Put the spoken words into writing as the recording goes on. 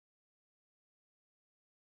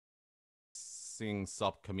Policing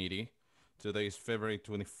Subcommittee. Today is February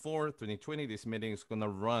 24th, 2020. This meeting is gonna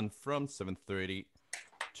run from 7:30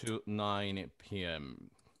 to 9 p.m.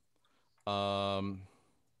 1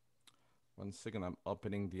 second, I'm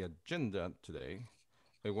opening the agenda today.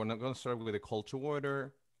 We're not gonna start with a call to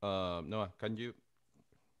order. Noah, can you?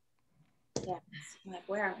 Yeah, I'm like,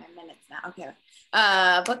 where are my minutes now? Okay.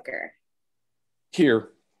 Booker. Here.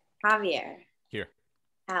 Javier. Here.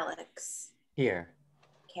 Alex. Here.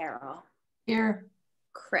 Carol. Here.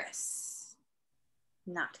 Chris.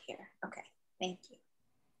 Not here. Okay, thank you.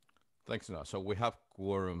 Thanks, Noah. So we have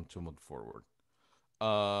quorum to move forward.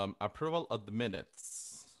 Approval of the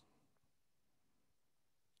minutes.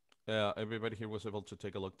 Everybody here was able to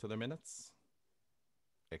take a look to the minutes?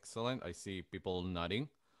 Excellent. I see people nodding.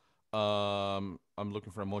 I'm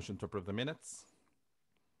looking for a motion to approve the minutes.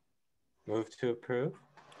 Move to approve.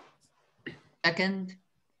 Second.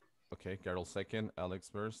 Okay, Carol second, Alex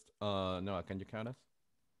first. Noah, can you count us?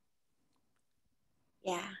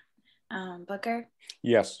 Yeah. Booker.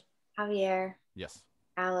 Yes. Javier. Yes.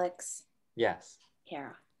 Alex. Yes.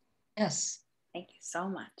 Carol. Yes. Thank you so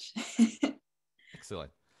much.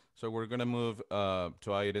 Excellent. So we're going to move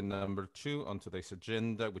to item number 2 on today's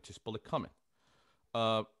agenda, which is public comment.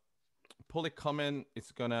 Public comment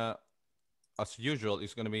is going to, as usual,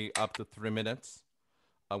 is going to be up to 3 minutes.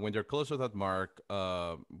 When you're close to that mark,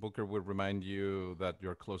 Booker will remind you that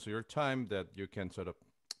you're close to your time, that you can sort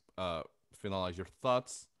of finalize your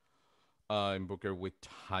thoughts, and Booker will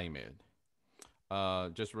time it.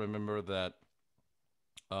 Just remember that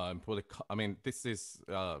this is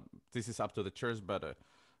up to the chairs, but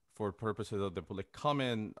for purposes of the public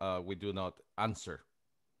comment, we do not answer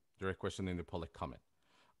direct question in the public comment.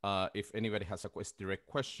 If anybody has a direct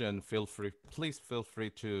question, please feel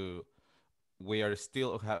free to. We are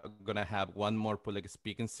still gonna have one more public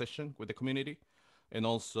speaking session with the community, and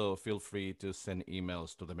also feel free to send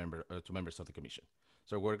emails to the members of the commission.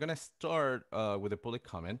 So we're gonna start with the public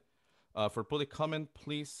comment. For public comment,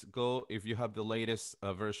 please go, if you have the latest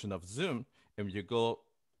version of Zoom, and you go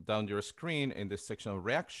down your screen in the section of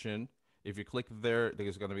reaction, if you click there,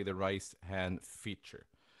 there's gonna be the raise hand feature.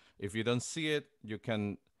 If you don't see it, you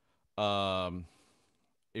can,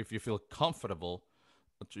 if you feel comfortable,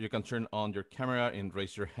 you can turn on your camera and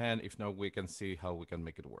raise your hand. If not, we can see how we can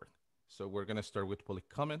make it work. So we're gonna start with public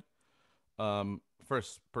comment.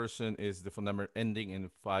 First person is the phone number ending in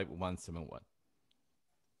 5171.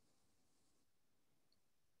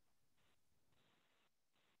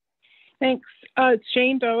 Thanks. It's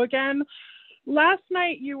Jane Doe again. Last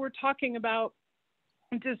night you were talking about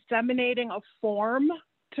disseminating a form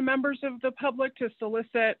to members of the public to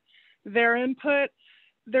solicit their input.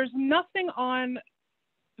 There's nothing on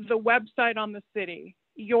the website on the city,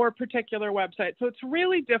 your particular website. So it's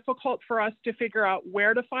really difficult for us to figure out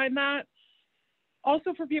where to find that.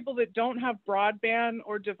 Also, for people that don't have broadband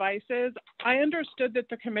or devices, I understood that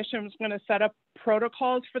the commission was going to set up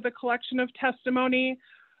protocols for the collection of testimony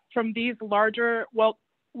from these larger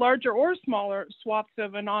or smaller swaths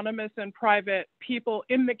of anonymous and private people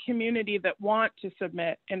in the community that want to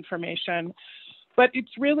submit information. But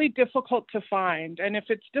it's really difficult to find. And if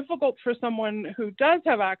it's difficult for someone who does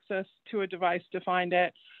have access to a device to find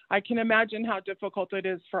it, I can imagine how difficult it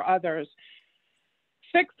is for others.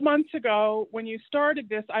 6 months ago, when you started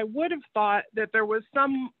this, I would have thought that there was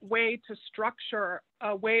some way to structure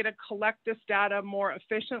a way to collect this data more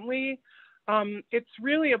efficiently. It's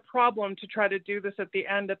really a problem to try to do this at the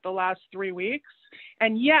end at the last 3 weeks.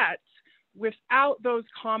 And yet, without those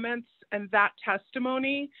comments and that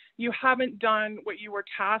testimony, you haven't done what you were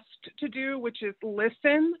tasked to do, which is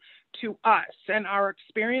listen to us and our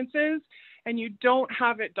experiences, and you don't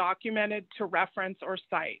have it documented to reference or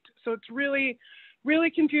cite. So it's really,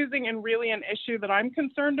 really confusing and really an issue that I'm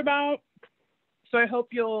concerned about. So I hope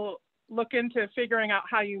you'll look into figuring out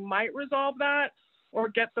how you might resolve that or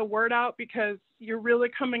get the word out, because you're really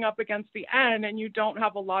coming up against the end and you don't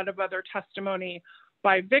have a lot of other testimony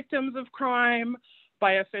by victims of crime,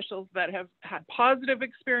 by officials that have had positive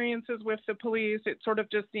experiences with the police. It sort of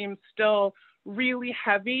just seems still really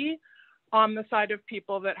heavy on the side of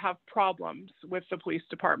people that have problems with the police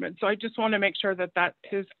department. So I just want to make sure that that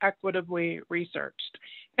is equitably researched.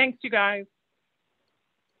 Thanks, you guys.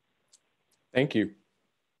 Thank you.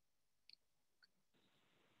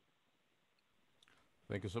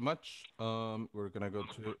 Thank you so much. We're gonna go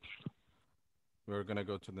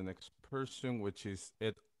to the next person, which is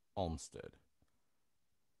Ed Olmsted.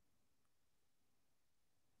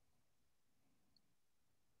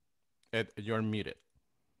 Ed, you're muted.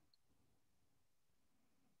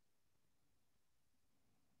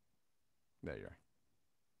 There you are.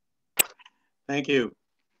 Thank you.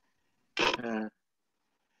 I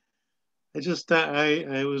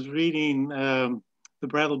was reading the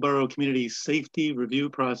Brattleboro Community Safety Review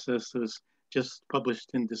Process that was just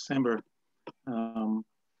published in December of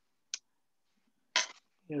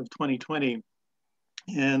 2020.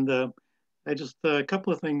 And a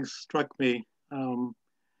couple of things struck me.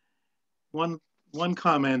 One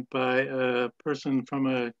comment by a person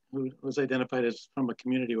who was identified as from a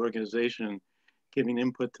community organization giving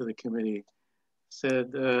input to the committee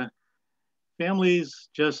said, families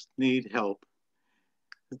just need help.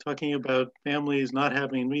 They're talking about families not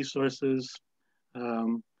having resources.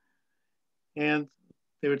 And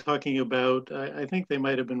they were talking about, I think they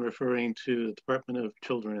might have been referring to the Department of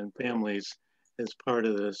Children and Families as part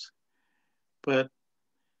of this. But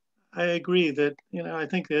I agree that, I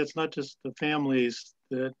think that it's not just the families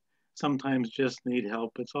that sometimes just need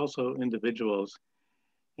help, it's also individuals.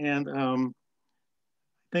 And I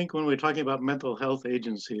think when we're talking about mental health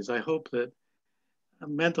agencies, I hope that a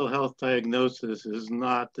mental health diagnosis is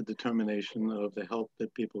not the determination of the help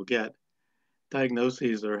that people get.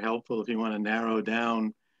 Diagnoses are helpful if you want to narrow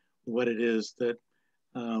down what it is that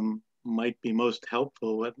might be most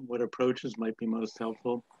helpful, what approaches might be most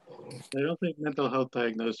helpful. I don't think mental health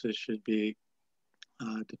diagnosis should be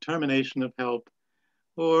determination of help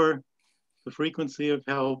or the frequency of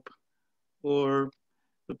help or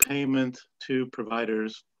the payment to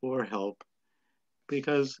providers for help,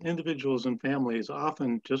 because individuals and families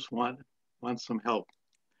often just want some help.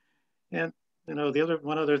 And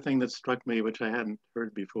one other thing that struck me, which I hadn't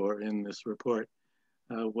heard before in this report,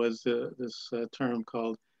 was this term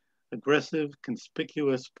called aggressive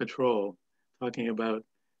conspicuous patrol, talking about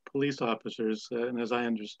police officers, and as I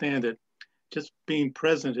understand it, just being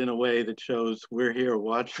present in a way that shows we're here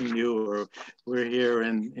watching you, or we're here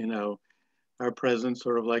and our presence,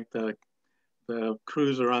 sort of like the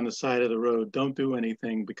cruiser on the side of the road, don't do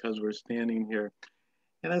anything because we're standing here.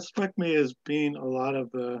 And that struck me as being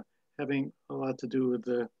having a lot to do with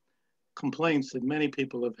the complaints that many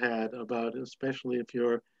people have had about, especially if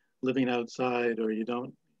you're living outside or you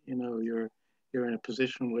don't, you're in a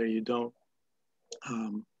position where you don't,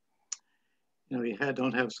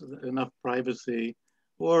 don't have enough privacy,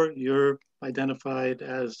 or you're identified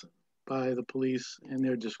as by the police in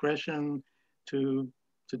their discretion to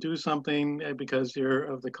do something because you're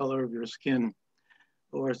of the color of your skin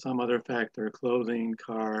or some other factor, clothing,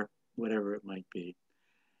 car, whatever it might be.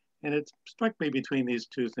 And it struck me between these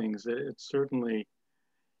two things that it certainly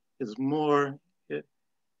is more, the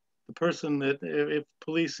person that, if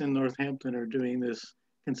police in Northampton are doing this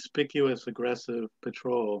conspicuous aggressive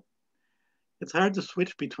patrol, it's hard to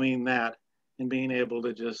switch between that and being able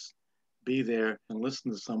to just be there and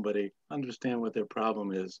listen to somebody, understand what their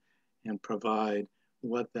problem is, and provide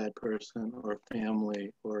what that person or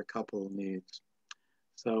family or a couple needs.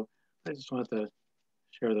 So I just wanted to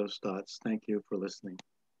share those thoughts. Thank you for listening.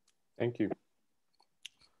 Thank you.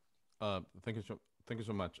 Thank you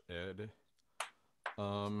so much, Ed.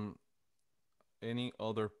 Any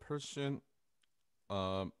other person?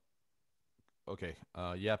 Okay,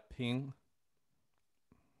 yeah, Ping.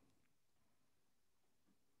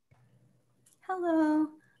 Hello.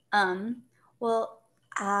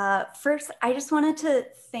 First, I just wanted to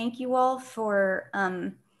thank you all for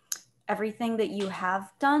everything that you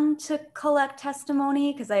have done to collect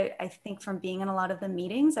testimony, because I think from being in a lot of the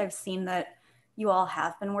meetings, I've seen that you all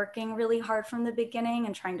have been working really hard from the beginning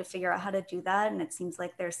and trying to figure out how to do that. And it seems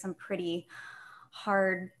like there's some pretty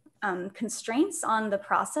hard constraints on the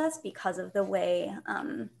process because of the way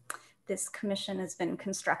this commission has been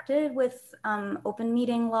constructed with open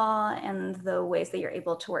meeting law and the ways that you're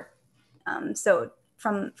able to work. So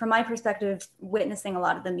from my perspective, witnessing a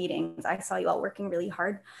lot of the meetings, I saw you all working really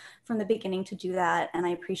hard from the beginning to do that. And I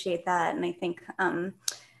appreciate that. And I think,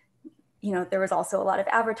 there was also a lot of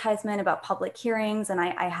advertisement about public hearings. And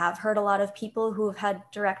I have heard a lot of people who have had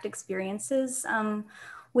direct experiences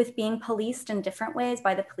with being policed in different ways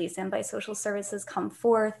by the police and by social services come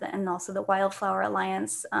forth. And also the Wildflower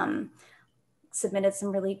Alliance submitted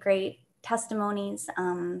some really great testimonies.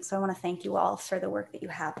 So I want to thank you all for the work that you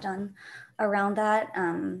have done around that,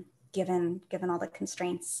 given all the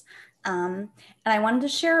constraints. And I wanted to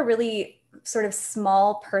share a really sort of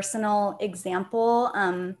small personal example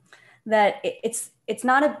that it's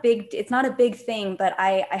not a big thing, but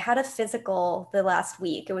I had a physical the last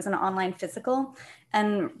week. It was an online physical.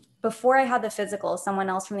 And before I had the physical, someone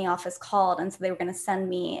else from the office called and so they were going to send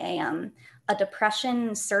me a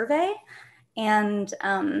depression survey. And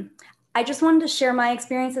I just wanted to share my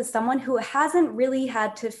experience as someone who hasn't really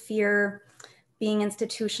had to fear being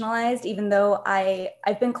institutionalized, even though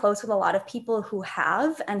I've been close with a lot of people who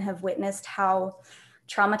have and have witnessed how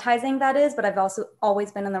traumatizing that is, but I've also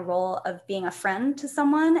always been in the role of being a friend to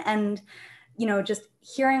someone. And, you know, just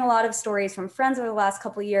hearing a lot of stories from friends over the last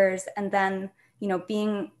couple of years, and then, you know,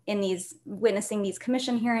 being in these, witnessing these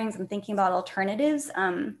commission hearings and thinking about alternatives.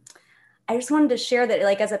 I just wanted to share that,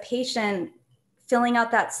 like, as a patient filling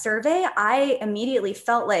out that survey, I immediately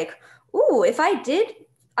felt like, ooh, if I did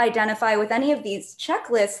identify with any of these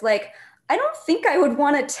checklists, like, I don't think I would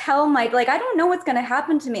want to tell my, like, I don't know what's going to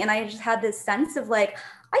happen to me. And I just had this sense of like,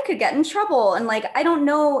 I could get in trouble. And like, I don't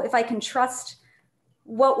know if I can trust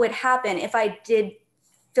what would happen if I did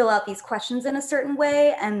fill out these questions in a certain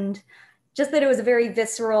way. And just that it was a very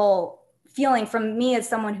visceral feeling from me as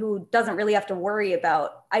someone who doesn't really have to worry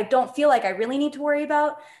about, I don't feel like I really need to worry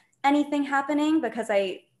about anything happening, because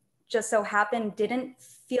I just so happened didn't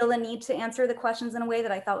feel the need to answer the questions in a way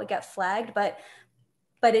that I thought would get flagged. But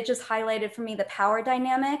it just highlighted for me the power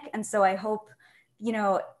dynamic. And so I hope, you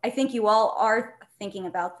know, I think you all are thinking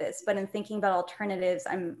about this, but in thinking about alternatives,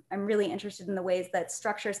 I'm really interested in the ways that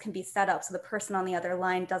structures can be set up so the person on the other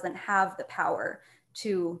line doesn't have the power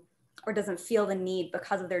to, or doesn't feel the need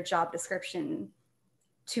because of their job description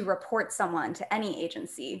to report someone to any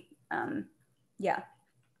agency. Yeah.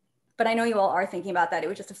 But I know you all are thinking about that. It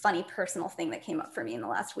was just a funny personal thing that came up for me in the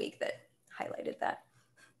last week that highlighted that.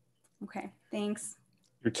 Okay, thanks.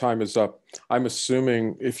 Your time is up. I'm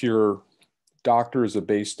assuming if your doctor is a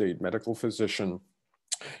Bay State medical physician,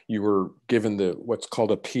 you were given the what's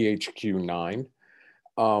called a PHQ-9,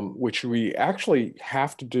 which we actually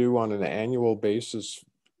have to do on an annual basis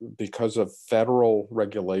because of federal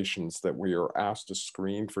regulations that we are asked to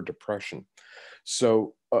screen for depression.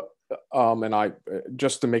 So, and I,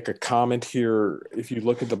 just to make a comment here, if you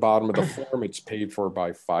look at the bottom of the form, it's paid for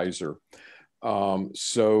by Pfizer.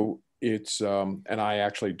 So it's, and I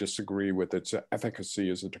actually disagree with its efficacy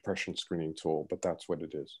as a depression screening tool, but that's what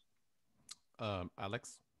it is.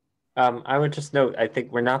 Alex? I would just note, I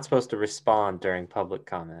think we're not supposed to respond during public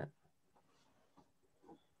comment.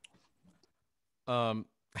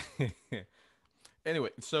 Anyway,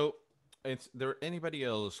 so is there anybody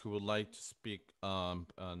else who would like to speak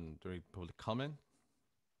during public comment?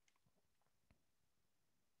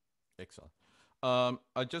 Excellent.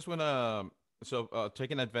 I just want to,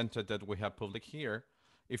 taking advantage that we have public here,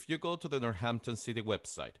 if you go to the Northampton City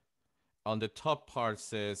website, on the top part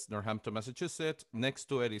says Northampton, Massachusetts. Next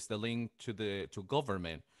to it is the link to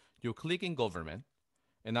government. You click in government,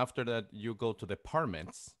 and after that you go to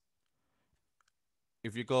departments.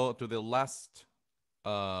 If you go to the last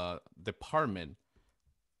department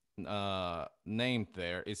named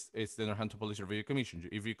there, is the Northampton Police Review Commission.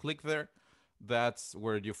 If you click there, that's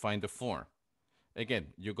where you find the form.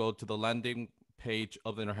 Again, you go to the landing page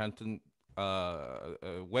of the Northampton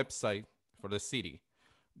website for the city,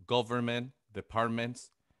 government, departments,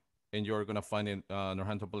 and you're going to find a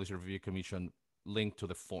Northampton Police Review Commission link to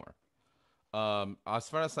the form. As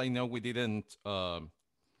far as I know, we didn't, we're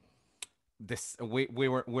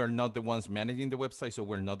not the ones managing the website, so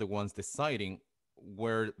we're not the ones deciding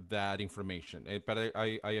where that information. But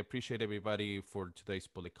I appreciate everybody for today's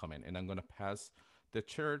public comment, and I'm going to pass the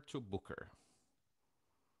chair to Booker.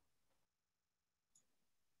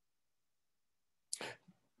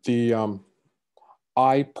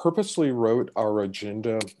 I purposely wrote our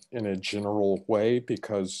agenda in a general way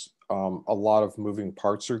because a lot of moving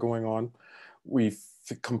parts are going on. We've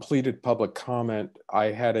completed public comment. I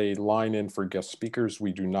had a line in for guest speakers.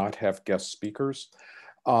 We do not have guest speakers.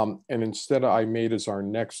 And instead I made as our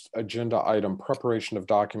next agenda item preparation of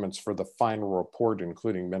documents for the final report,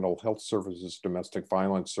 including mental health services, domestic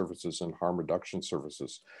violence services, and harm reduction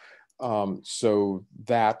services. So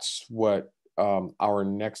that's what our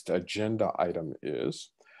next agenda item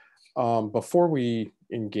is. Before we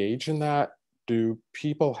engage in that, do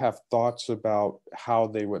people have thoughts about how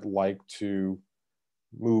they would like to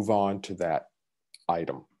move on to that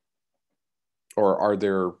item? Or are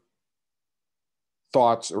there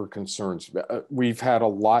thoughts or concerns? We've had a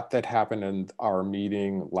lot that happened in our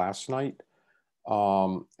meeting last night,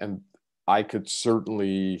 and I could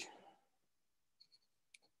certainly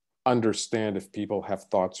understand if people have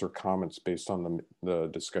thoughts or comments based on the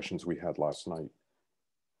discussions we had last night.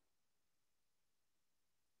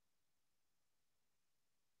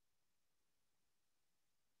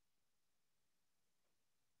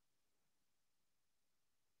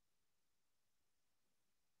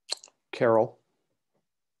 Carol?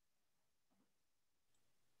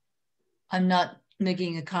 I'm not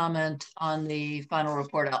making a comment on the final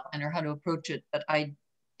report outline or how to approach it, but I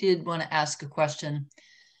did want to ask a question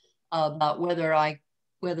about whether I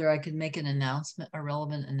could make an announcement, a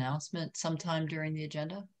relevant announcement sometime during the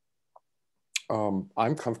agenda.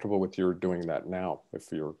 I'm comfortable with your doing that now,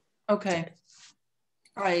 if you're. Okay.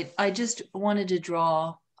 All right. I just wanted to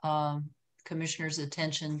draw commissioners'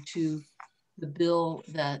 attention to the bill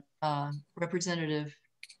that Representative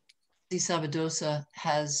D. Sabadosa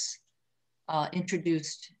has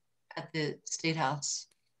introduced at the State House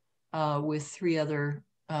with 3 other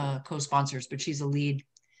co-sponsors, but she's a lead.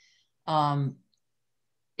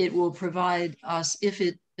 It will provide us, if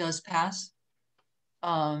it does pass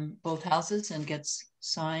both houses and gets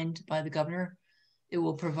signed by the governor, it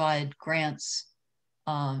will provide grants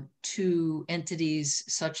to entities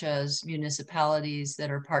such as municipalities that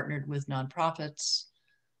are partnered with nonprofits,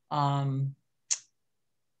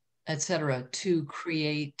 et cetera, to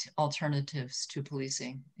create alternatives to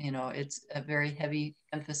policing. You know, it's a very heavy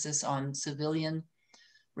emphasis on civilian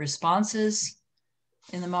responses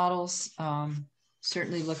in the models.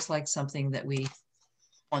 Certainly looks like something that we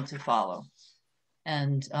want to follow.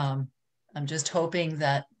 And I'm just hoping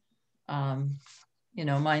that, you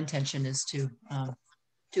know, my intention is to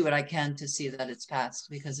do what I can to see that it's passed,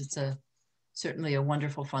 because it's certainly a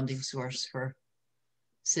wonderful funding source for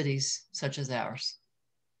cities such as ours.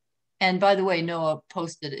 And by the way, Noah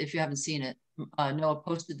posted, if you haven't seen it, Noah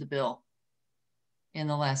posted the bill in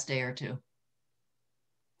the last day or 2.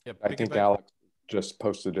 Yeah, I think Alex just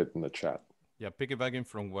posted it in the chat. Yeah, piggybacking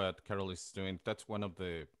from what Carol is doing, that's one of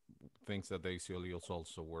the things that the ACLU is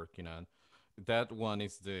also working on. That one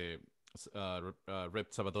is the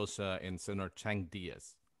Rep. Sabadosa and Senator Chang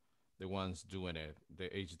Diaz, the ones doing it, the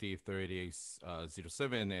HD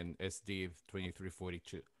 3807 and SD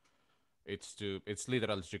 2342. It's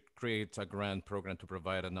literally to create a grant program to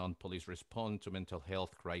provide a non-police response to mental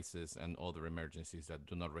health crisis and other emergencies that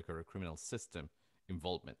do not require criminal system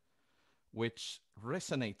involvement, which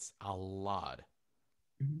resonates a lot.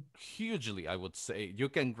 Hugely, I would say. You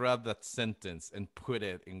can grab that sentence and put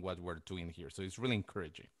it in what we're doing here. So it's really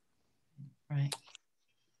encouraging. Right.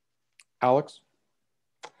 Alex?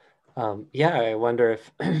 Yeah, I wonder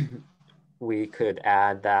if we could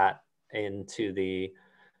add that into the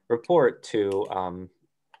report to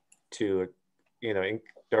you know,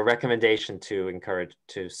 the recommendation to encourage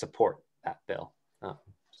to support that bill.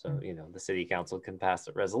 So, you know, the city council can pass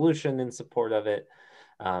a resolution in support of it,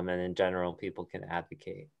 and in general, people can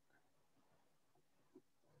advocate.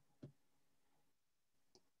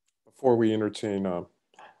 Before we entertain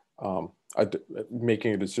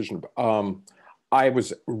making a decision, I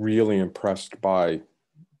was really impressed by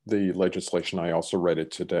the legislation. I also read it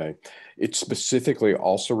today. It specifically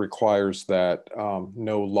also requires that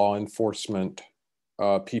no law enforcement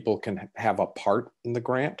people can have a part in the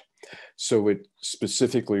grant. So it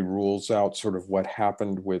specifically rules out sort of what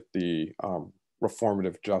happened with the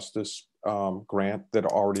reformative justice grant that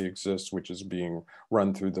already exists, which is being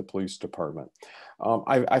run through the police department.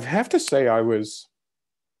 I have to say I was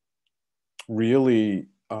really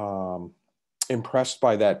impressed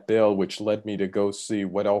by that bill, which led me to go see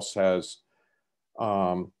what else has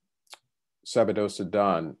Sabadosa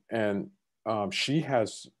done. And she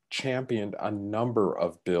has championed a number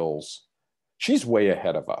of bills. She's way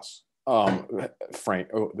ahead of us. Pardon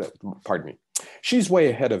me. She's way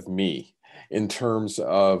ahead of me in terms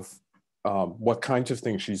of what kinds of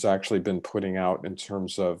things she's actually been putting out in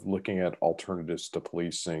terms of looking at alternatives to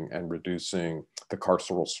policing and reducing the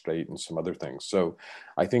carceral state and some other things. So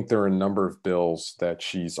I think there are a number of bills that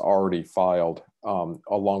she's already filed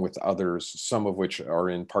along with others, some of which are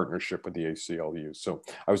in partnership with the ACLU. So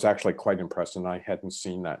I was actually quite impressed, and I hadn't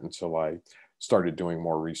seen that until I started doing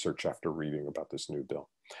more research after reading about this new bill.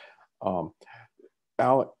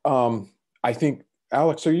 I think,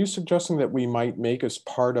 Alex, are you suggesting that we might make as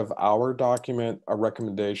part of our document a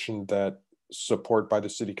recommendation that support by the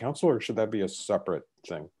city council, or should that be a separate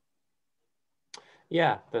thing?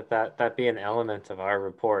 Yeah, that be an element of our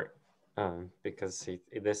report, because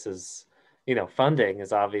this is, you know, funding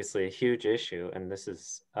is obviously a huge issue, and this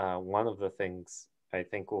is one of the things I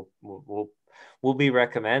think we'll be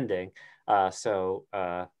recommending. So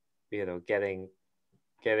you know, getting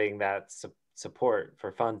that support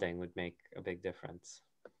for funding would make a big difference.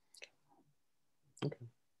 Okay.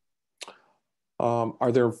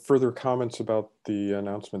 Are there further comments about the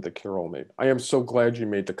announcement that Carol made? I am so glad you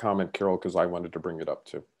made the comment, Carol, because I wanted to bring it up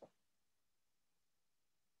too.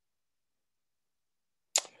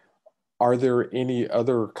 Are there any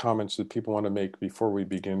other comments that people want to make before we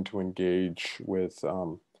begin to engage with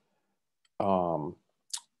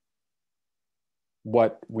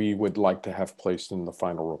what we would like to have placed in the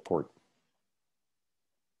final report?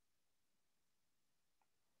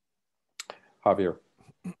 Javier.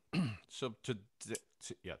 So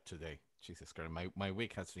today, Jesus Christ, my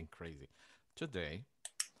week has been crazy. Today,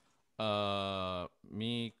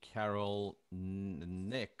 Me, Carol,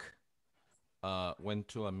 Nick went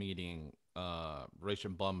to a meeting,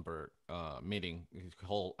 Ration Bomber meeting. He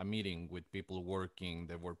held a meeting with people working.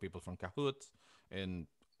 There were people from Cahoots and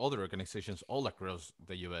other organizations all across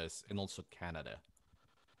the U.S. and also Canada.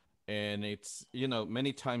 And it's, you know,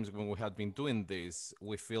 many times when we have been doing this,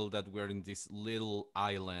 we feel that we're in this little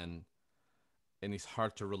island and it's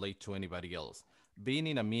hard to relate to anybody else. Being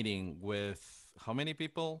in a meeting with how many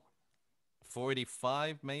people?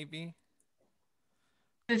 45 maybe?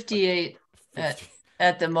 58 50,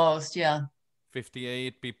 at the most, yeah.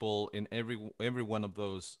 58 people in every one of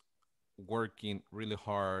those working really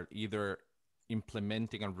hard, either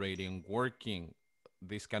implementing a rating, working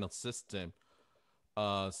this kind of system,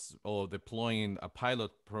 or deploying a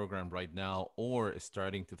pilot program right now, or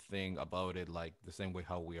starting to think about it like the same way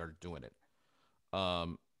how we are doing it.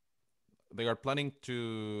 Um, they are planning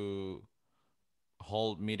to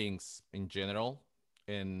hold meetings in general,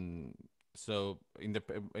 and so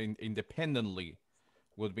independently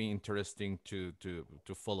would be interesting to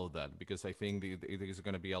follow that, because I think it is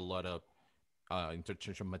going to be a lot of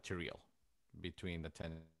interchange of material between the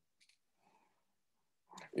 10.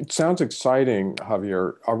 It sounds exciting,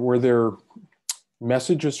 Javier. Were there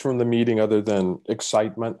messages from the meeting other than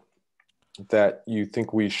excitement that you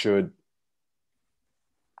think we should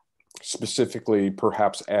specifically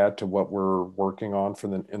perhaps add to what we're working on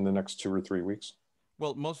in the next 2 or 3 weeks?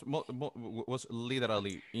 Well, most was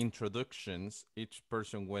literally introductions. Each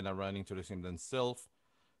person went around introducing themselves,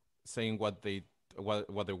 saying what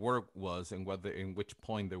their work was and in which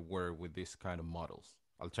point they were with this kind of models,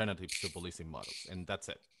 alternatives to policing models, and that's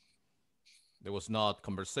it. There was not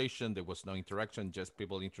conversation, there was no interaction, just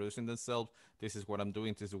people introducing themselves. This is what I'm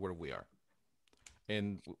doing, this is where we are.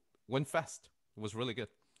 And went fast. It was really good.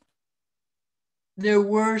 There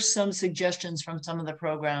were some suggestions from some of the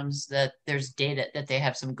programs that there's data, that they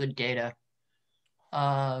have some good data.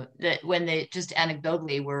 That when they just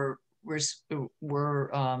anecdotally were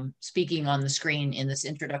speaking on the screen in this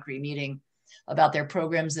introductory meeting about their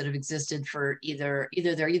programs that have existed for either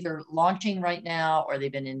they're launching right now, or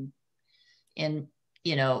they've been in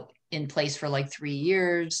place for like 3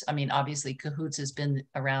 years. I mean, obviously Cahoots has been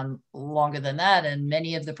around longer than that, and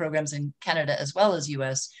many of the programs in Canada as well as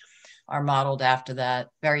US are modeled after that,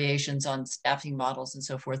 variations on staffing models and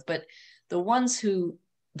so forth. But the ones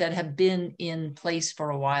that have been in place for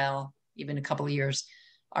a while, even a couple of years,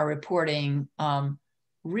 are reporting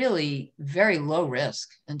really very low risk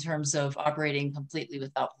in terms of operating completely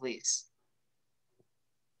without police.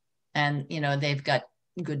 And, they've got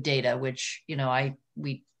good data, which,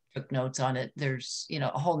 we took notes on it. There's, a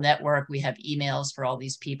whole network. We have emails for all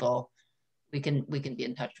these people. We can be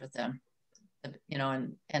in touch with them,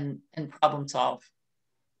 and problem solve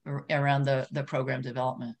around the program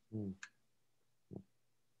development.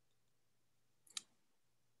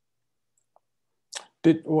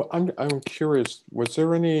 I'm curious, was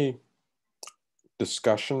there any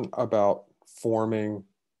discussion about forming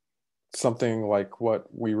something like what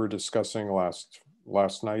we were discussing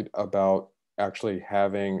last night about actually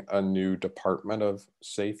having a new Department of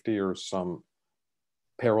Safety or some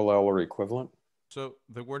parallel or equivalent? So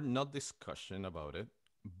there were not discussion about it,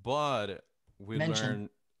 but we learned.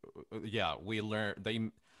 Yeah, we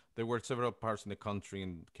learned there were several parts in the country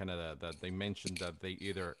in Canada that they mentioned that they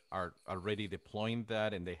either are already deploying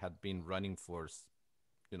that and they had been running for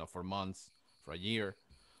months, for a year,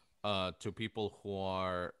 to people who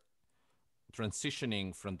are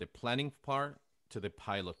transitioning from the planning part to the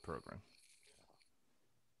pilot program.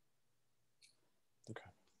 Okay.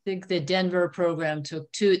 I think the Denver program took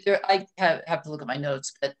I have to look at my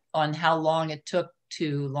notes, but on how long it took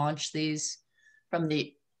to launch these from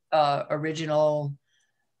the original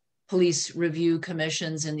police review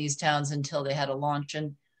commissions in these towns until they had a launch,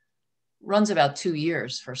 and runs about 2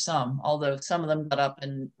 years for some, although some of them got up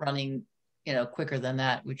and running, quicker than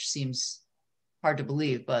that, which seems hard to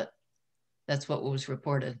believe, but that's what was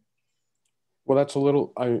reported. Well, that's a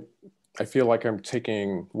little, I feel like I'm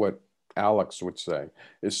taking what Alex would say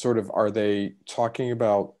is sort of, are they talking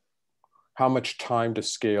about how much time to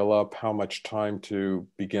scale up, how much time to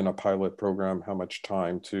begin a pilot program, how much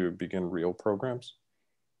time to begin real programs?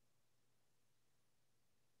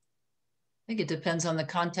 I think it depends on the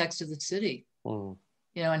context of the city,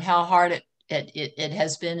 and how hard it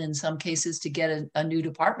has been in some cases to get a new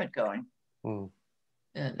department going.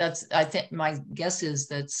 I think my guess is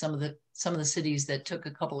that some of the cities that took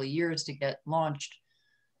a couple of years to get launched,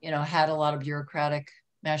 had a lot of bureaucratic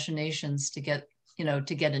machinations to get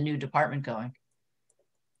a new department going.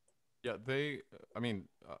 Yeah, I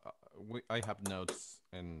have notes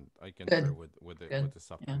and I can Good. share with the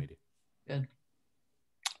subcommittee. Good.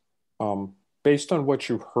 Based on what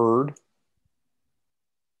you heard,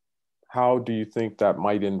 how do you think that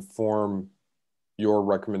might inform your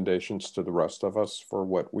recommendations to the rest of us for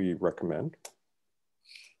what we recommend?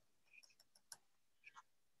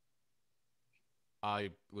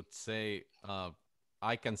 I would say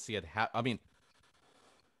I can see it. I mean,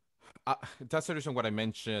 that's the reason what I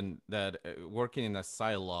mentioned that working in a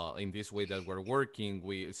silo in this way that we're working,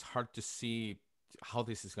 it's hard to see how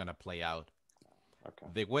this is gonna play out. Okay.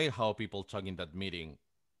 The way how people talk in that meeting,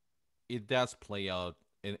 it does play out,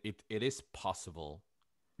 and it is possible.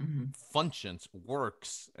 Mm-hmm. Functions,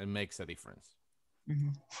 works, and makes a difference. Mm-hmm.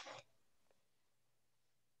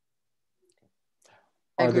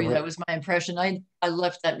 I agree. That was my impression. I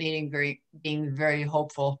left that meeting being very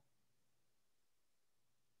hopeful.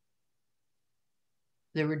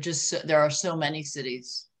 There are so many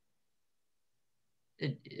cities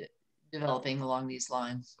developing along these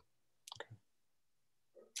lines.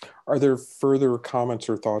 Okay. Are there further comments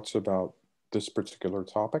or thoughts about this particular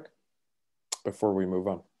topic before we move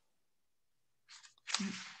on?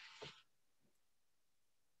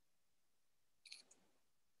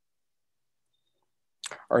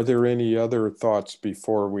 Are there any other thoughts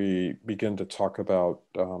before we begin to talk about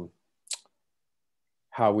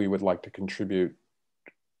how we would like to contribute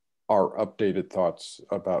our updated thoughts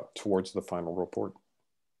about towards the final report?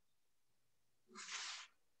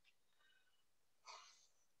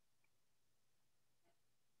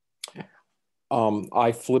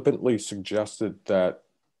 I flippantly suggested that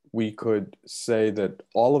we could say that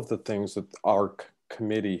all of the things that our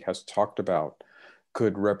committee has talked about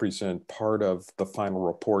could represent part of the final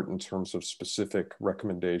report in terms of specific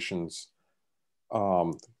recommendations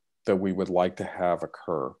that we would like to have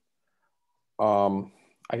occur.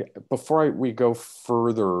 Before we go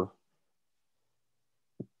further,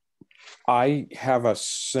 I have a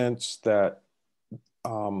sense that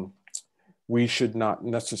we should not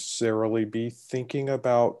necessarily be thinking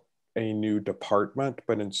about a new department,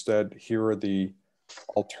 but instead, here are the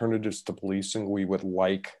alternatives to policing we would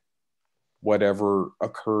like whatever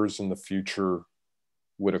occurs in the future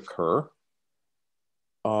would occur.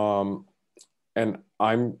 And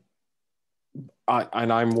I'm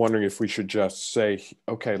wondering if we should just say,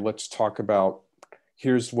 okay, let's talk about,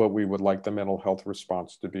 here's what we would like the mental health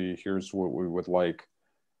response to be. Here's what we would like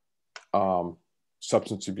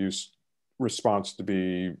substance abuse response to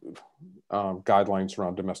be, guidelines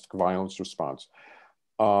around domestic violence response.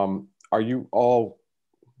 Are you all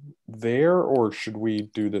there, or should we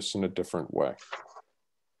do this in a different way?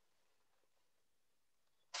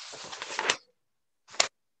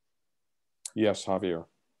 Yes, Javier.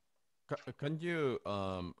 Can you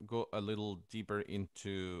go a little deeper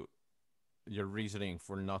into your reasoning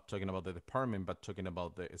for not talking about the department, but talking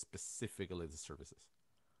about specifically the services?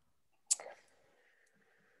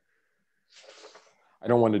 I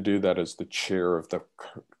don't want to do that as the chair of the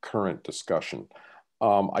current discussion.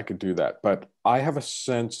 I could do that, but I have a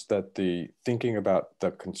sense that the thinking about the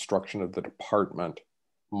construction of the department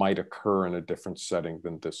might occur in a different setting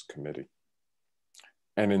than this committee.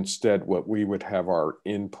 And instead, what we would have our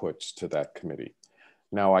inputs to that committee.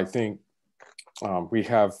 Now, I think we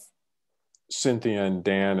have Cynthia and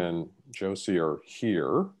Dan and Josie are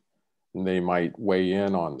here, and they might weigh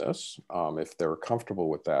in on this if they're comfortable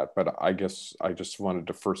with that. But I guess I just wanted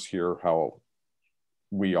to first hear how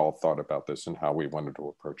we all thought about this and how we wanted to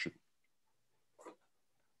approach it.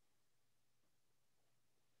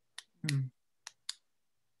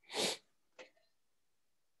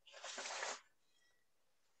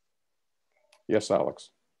 Yes, Alex.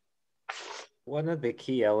 One of the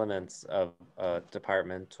key elements of a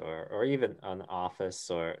department or even an office,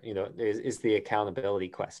 or is the accountability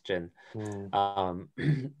question.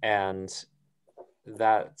 And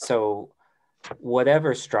that, so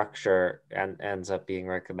whatever structure ends up being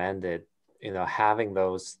recommended, having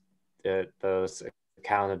those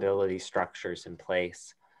accountability structures in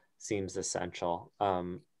place seems essential.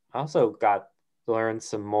 I also learned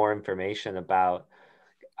some more information about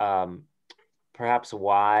perhaps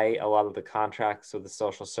why a lot of the contracts with the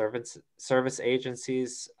social service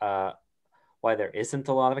agencies, why there isn't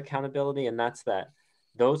a lot of accountability, and that's that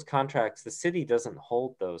those contracts, the city doesn't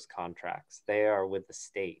hold those contracts. They are with the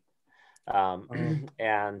state.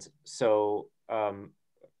 And so,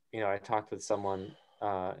 I talked with someone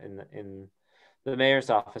in the mayor's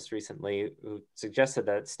office recently who suggested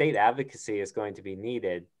that state advocacy is going to be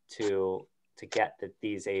needed to get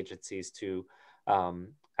these agencies to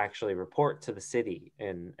actually report to the city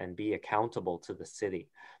and be accountable to the city,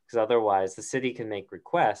 because otherwise the city can make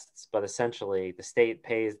requests, but essentially the state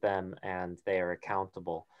pays them and they are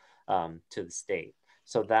accountable to the state.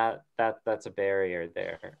 So that's a barrier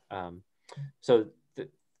there. So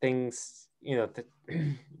things, you know,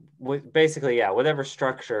 basically, yeah, whatever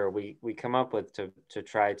structure we come up with to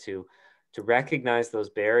try to recognize those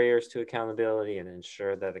barriers to accountability and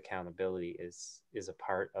ensure that accountability is a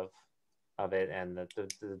part of it, and that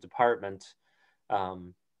the department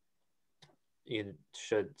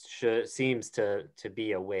seems to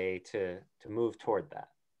be a way to move toward that.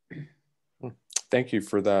 Thank you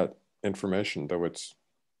for that information, though it's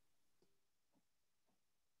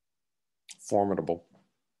formidable,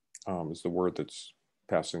 is the word that's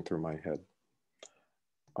passing through my head.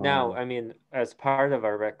 Now, I mean, as part of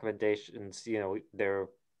our recommendations, you know, the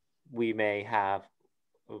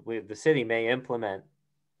city may implement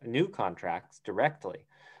new contracts directly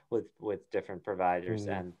with different providers,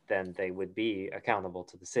 and then they would be accountable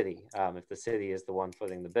to the city if the city is the one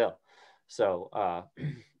footing the bill. So,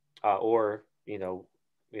 or, you know,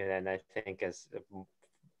 and I think as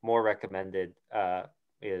more recommended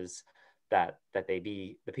is that they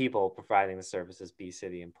be, the people providing the services be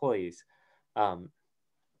city employees.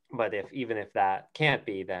 But even if that can't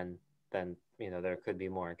be, then you know, there could be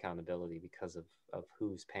more accountability because of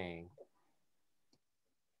who's paying.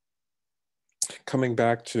 Coming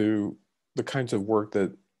back to the kinds of work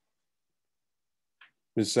that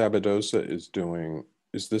Ms. Sabadosa is doing,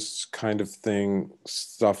 is this kind of thing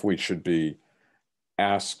stuff we should be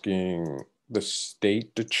asking the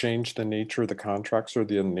state to change the nature of the contracts or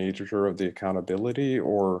the nature of the accountability,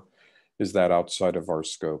 or is that outside of our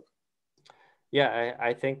scope? Yeah,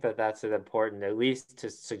 I think that's important, at least to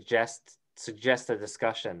suggest a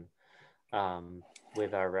discussion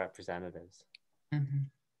with our representatives. Mm-hmm.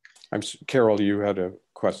 Carol, you had a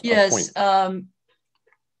question. Yes, I'm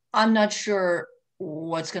not sure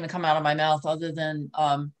what's going to come out of my mouth other than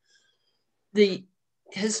the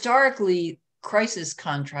historically crisis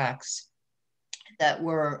contracts that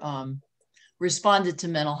were responded to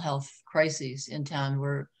mental health crises in town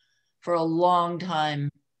were, for a long time,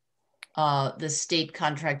 the state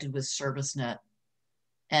contracted with ServiceNet.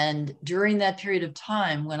 And during that period of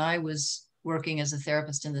time, when I was working as a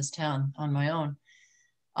therapist in this town on my own,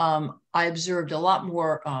 I observed a lot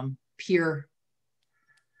more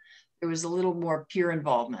there was a little more peer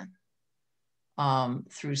involvement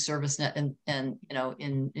through ServiceNet, and you know,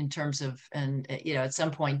 in terms of, and you know, at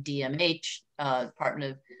some point DMH,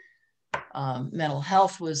 Department of Mental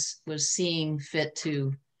Health, was seeing fit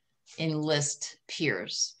to enlist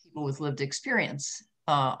peers, people with lived experience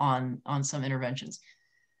on some interventions.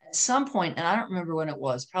 At some point, and I don't remember when it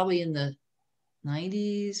was, probably in the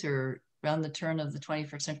 90s or around the turn of the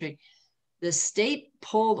 21st century, the state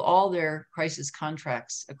pulled all their crisis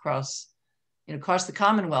contracts across the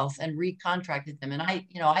Commonwealth and recontracted them. And I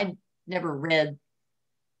never read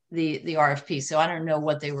the RFP, so I don't know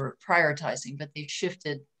what they were prioritizing, but they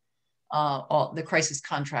shifted all the crisis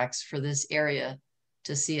contracts for this area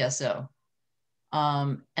to CSO.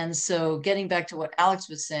 And so getting back to what Alex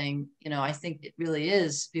was saying, you know, I think it really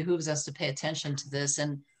behooves us to pay attention to this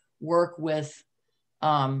and work with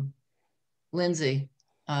Lindsay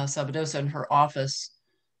Sabadosa and her office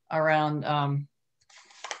around,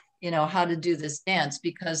 you know, how to do this dance,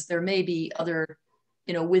 because there may be other,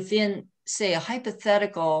 you know, within, say, a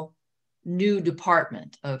hypothetical new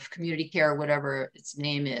department of community care, whatever its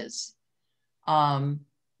name is,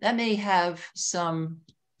 that may have some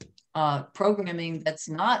programming that's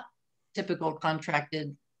not typical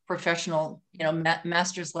contracted professional, you know,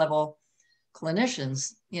 master's level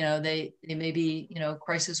clinicians. You know, they may be, you know,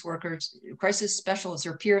 crisis workers, crisis specialists,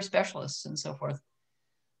 or peer specialists, and so forth.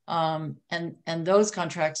 And those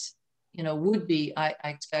contracts, you know, would be, I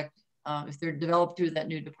expect, if they're developed through that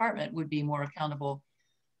new department, would be more accountable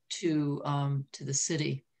to the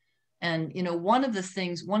city. And, you know, one of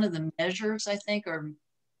the measures, I think, or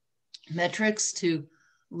metrics to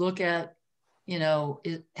look at, you know,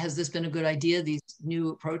 has this been a good idea, these new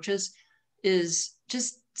approaches, is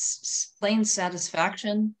just plain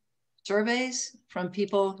satisfaction surveys from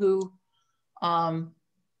people who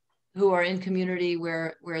are in community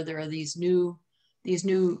where there are these new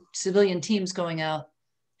civilian teams going out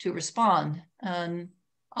to respond. And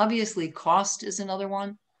obviously cost is another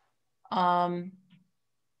one. And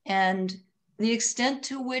the extent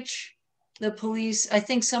to which the police, I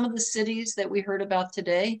think some of the cities that we heard about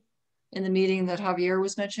today in the meeting that Javier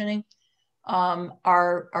was mentioning,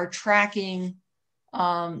 are tracking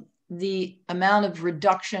the amount of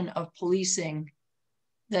reduction of policing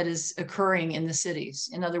that is occurring in the cities.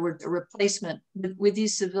 In other words, a replacement with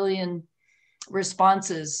these civilian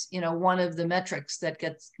responses. You know, one of the metrics that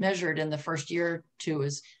gets measured in the first year or two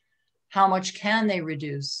is how much can they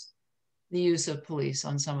reduce the use of police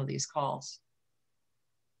on some of these calls.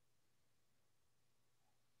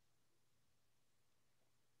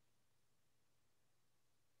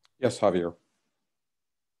 Yes, Javier.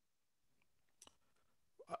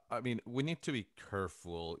 I mean, we need to be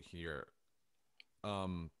careful here.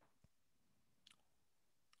 Um,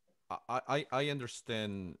 I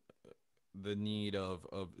understand the need of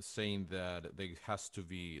saying that there has to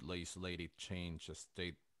be legislative change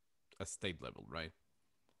at state level, right?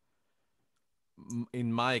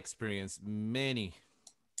 In my experience, many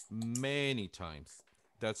times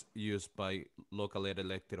that's used by local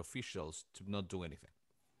elected officials to not do anything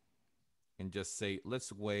and just say,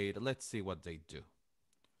 let's wait, let's see what they do.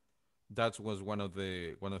 That was one of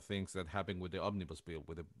the things that happened with the omnibus bill,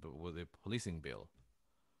 with the policing bill,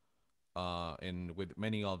 and with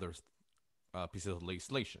many other pieces of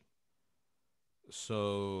legislation.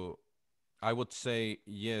 So I would say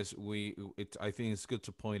yes. I think it's good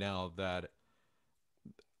to point out that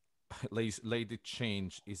legislative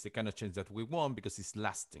change is the kind of change that we want because it's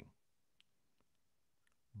lasting.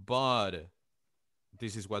 But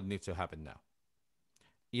this is what needs to happen now.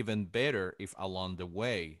 Even better if along the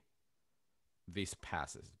way this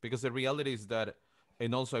passes, because the reality is that,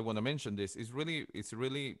 and also I want to mention this, it's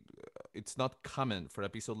not common for a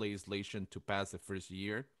piece of legislation to pass the first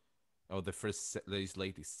year or the first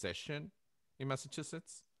legislative session in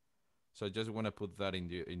Massachusetts. So I just want to put that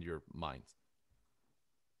in your mind.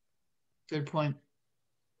 Good point.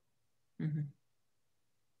 Mm-hmm.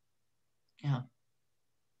 Yeah.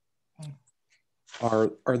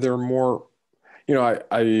 Are there more? You know,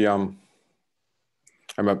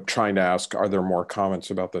 I'm trying to ask, are there more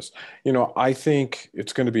comments about this? You know, I think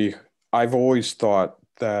it's going to be, I've always thought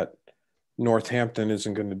that Northampton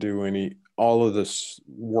isn't going to do all of this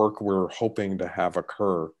work we're hoping to have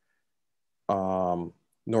occur.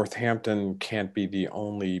 Northampton can't be the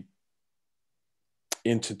only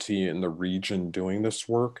entity in the region doing this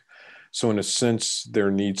work. So in a sense, there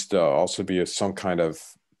needs to also be some kind of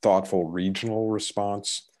thoughtful regional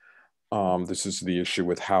response. This is the issue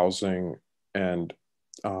with housing, and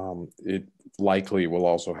it likely will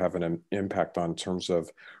also have an impact on terms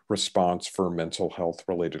of response for mental health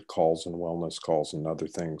related calls and wellness calls and other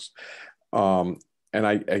things. And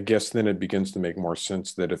I guess then it begins to make more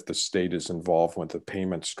sense that if the state is involved with the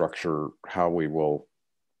payment structure, how we will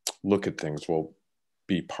look at things will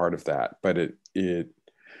be part of that. But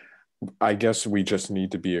I guess we just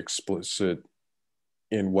need to be explicit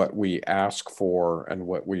in what we ask for and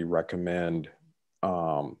what we recommend,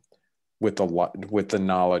 with the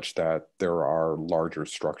knowledge that there are larger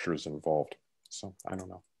structures involved. So I don't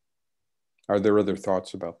know. Are there other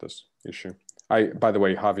thoughts about this issue? By the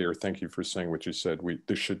way, Javier, thank you for saying what you said.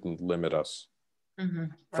 This shouldn't limit us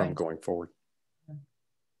from going forward.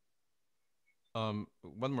 One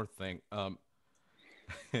more thing.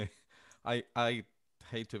 I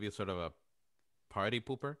hate to be sort of a party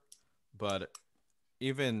pooper, but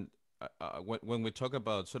even when we talk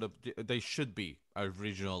about sort of, they should be a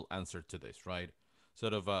regional answer to this, right?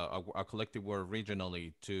 Sort of a collective work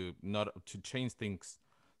regionally to change things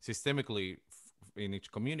systemically in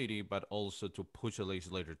each community, but also to push a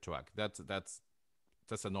legislator to act. That's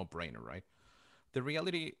a no-brainer, right? The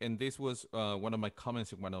reality, and this was one of my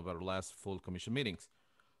comments in one of our last full commission meetings.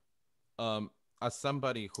 As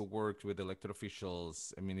somebody who worked with elected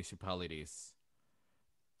officials and municipalities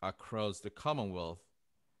across the Commonwealth,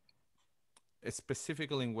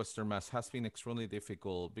 specifically in Western Mass, has been extremely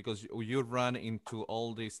difficult because you run into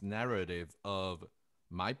all this narrative of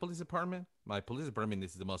my police department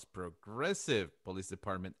is the most progressive police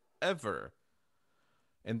department ever.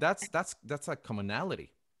 And that's a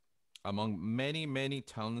commonality among many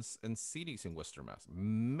towns and cities in Western Mass.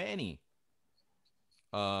 Many.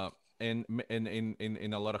 And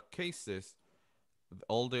in a lot of cases,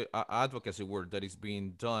 all the advocacy work that is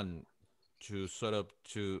being done to sort of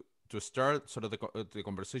to start sort of the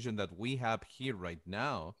conversation that we have here right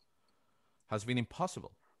now has been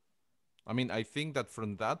impossible. I mean, I think that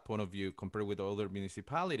from that point of view, compared with other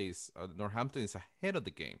municipalities, Northampton is ahead of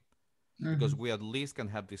the game because we at least can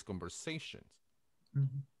have these conversations.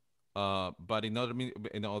 But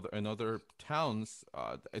in other towns,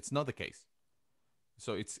 it's not the case.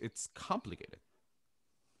 So it's complicated.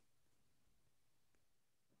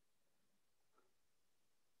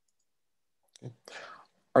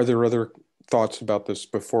 Are there other thoughts about this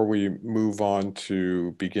before we move on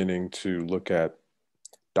to beginning to look at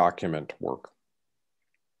document work?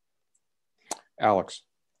 Alex.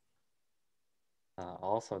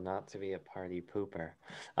 Also not to be a party pooper.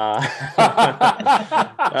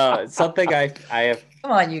 Something I have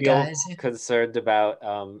come on, you guys, concerned about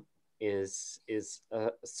is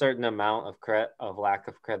a certain amount of lack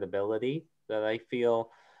of credibility that I feel,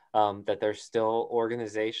 that there's still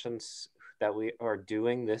organizations that we are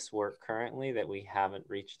doing this work currently that we haven't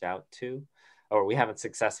reached out to, or we haven't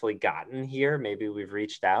successfully gotten here. Maybe we've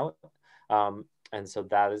reached out, and so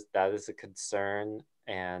that is a concern.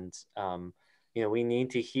 And we need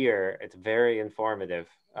to hear. It's very informative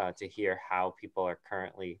to hear how people are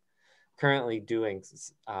currently doing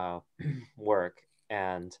work.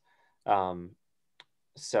 And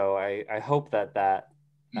so I hope that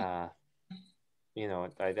I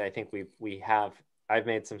think I've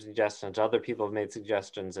made some suggestions, other people have made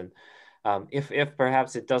suggestions, and if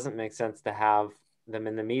perhaps it doesn't make sense to have them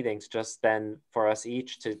in the meetings, just then for us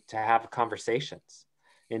each to have conversations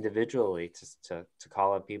individually, to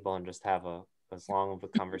call up people and just have as long of a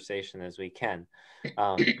conversation as we can,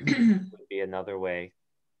 would be another way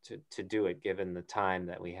to do it, given the time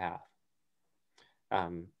that we have.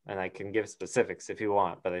 And I can give specifics if you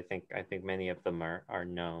want, but I think many of them are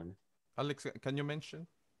known. Alex, can you mention?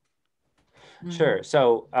 Sure.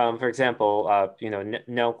 So, for example,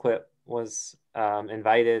 No Quit was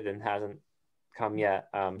invited and hasn't come yet.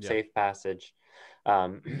 Safe Passage,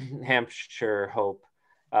 Hampshire Hope,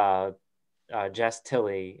 Jess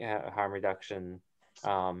Tilley, harm reduction,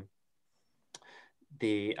 with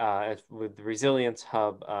the Resilience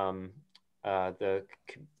Hub, the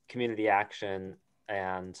community action,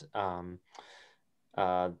 and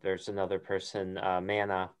there's another person,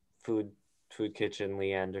 Manna Food Kitchen,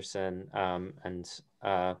 Lee Anderson, and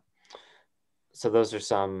so those are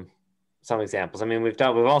some examples. I mean, we've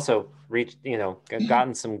also reached,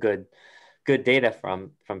 gotten some good data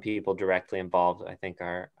from people directly involved. I think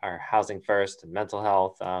our Housing First and mental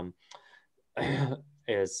health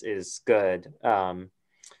is good.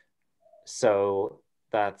 So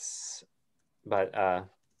that's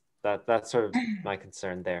sort of my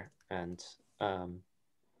concern there, and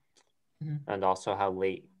also how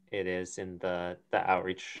late it is in the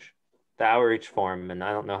outreach form, and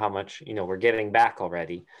I don't know how much we're getting back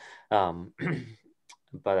already,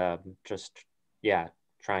 but just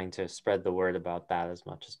trying to spread the word about that as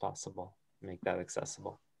much as possible, make that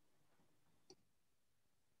accessible.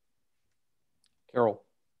 Carol,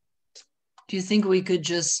 do you think we could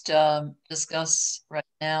just discuss right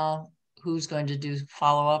now who's going to do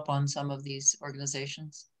follow-up on some of these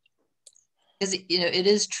organizations? Because it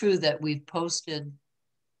is true that we've posted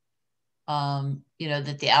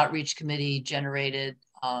that the outreach committee generated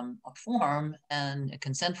a form and a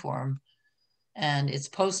consent form, and it's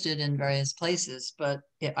posted in various places. But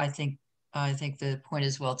I think the point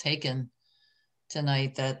is well taken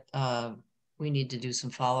tonight, that we need to do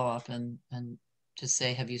some follow-up and to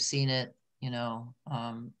say, have you seen it?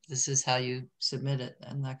 This is how you submit it,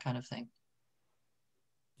 and that kind of thing.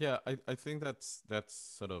 Yeah, I think that's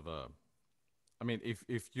sort of I mean,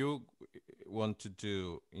 if you want to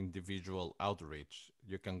do individual outreach,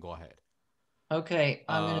 you can go ahead. Okay,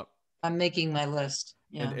 I'm making my list.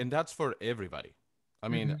 Yeah, and that's for everybody. I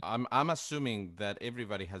mean, I'm assuming that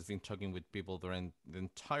everybody has been talking with people during the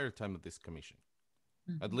entire time of this commission.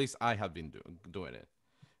 At least I have been doing it,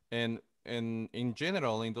 and in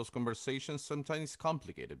general, in those conversations, sometimes it's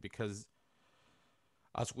complicated because,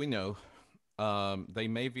 as we know, they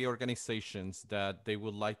may be organizations that they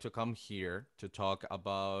would like to come here to talk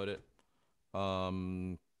about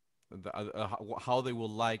how they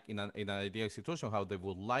would like, in an ideal situation, how they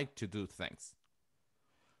would like to do things.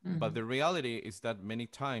 But the reality is that many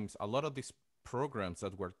times, a lot of these programs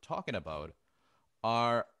that we're talking about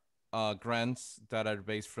are grants that are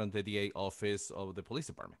based from the DA office of the police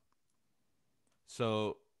department.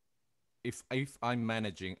 So if I'm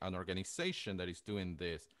managing an organization that is doing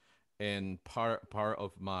this, and part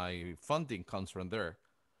of my funding comes from there,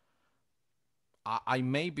 I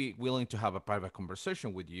may be willing to have a private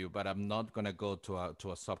conversation with you, but I'm not going to go to a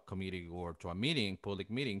subcommittee or to a meeting, public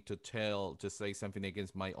meeting, to say something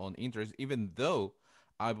against my own interest, even though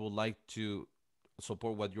I would like to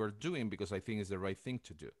support what you're doing because I think it's the right thing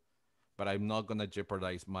to do. But I'm not going to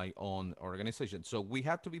jeopardize my own organization. So we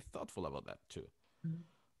have to be thoughtful about that too.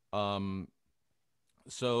 And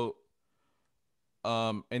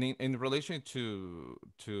in relation to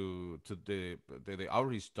the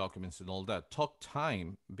outreach documents and all that, talk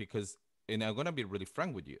time, because, and I'm gonna be really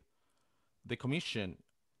frank with you, the commission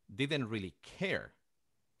didn't really care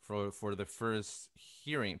for the first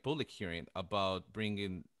public hearing, about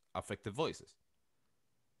bringing affected voices.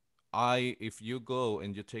 If you go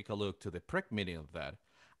and you take a look to the prep meeting of that,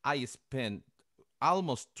 I spent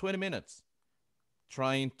almost 20 minutes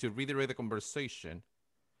trying to redirect the conversation,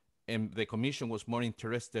 and the commission was more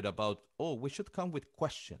interested about, we should come with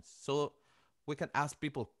questions so we can ask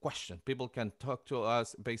people questions. People can talk to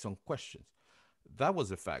us based on questions. That was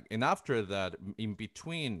the fact. And after that, in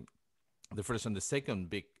between the first and the second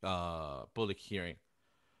big public hearing,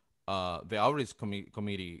 the outreach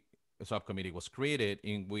committee subcommittee was created,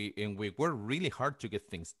 and we worked really hard to get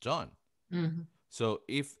things done. Mhm. So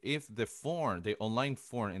if the form, the online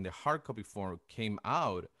form and the hard copy form came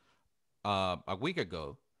out a week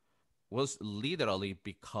ago, was literally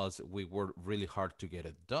because we worked really hard to get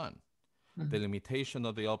it done. The Mhm. limitation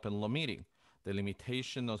of the open law meeting, the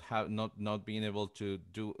limitation of not being able to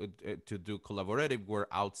do collaborative work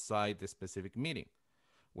outside the specific meeting.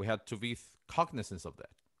 We had to be cognizant of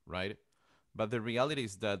that, right? But the reality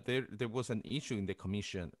is that there was an issue in the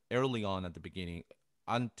commission early on at the beginning,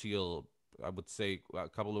 until I would say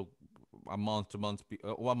a month, 2 months,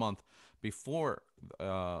 1 month before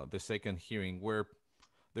the second hearing, where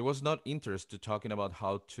there was not interest to talking about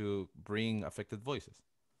how to bring affected voices.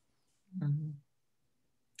 Mhm.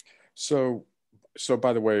 So,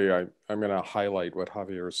 by the way, I'm going to highlight what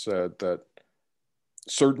Javier said, that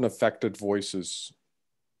certain affected voices,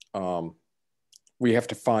 we have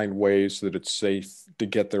to find ways that it's safe to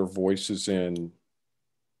get their voices in,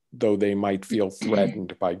 though they might feel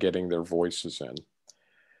threatened by getting their voices in.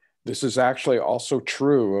 This is actually also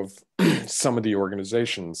true of some of the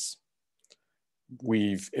organizations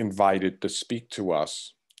we've invited to speak to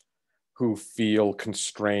us, who feel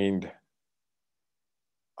constrained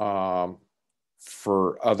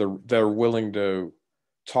they're willing to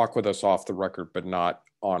talk with us off the record, but not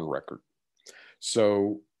on record.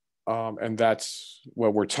 So, and that's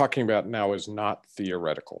what we're talking about now, is not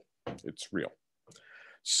theoretical, it's real.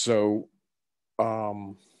 So,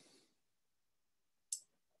 I'll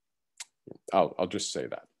just say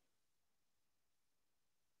that.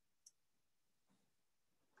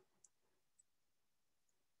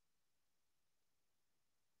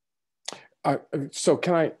 So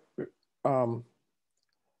can I,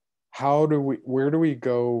 where do we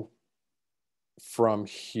go from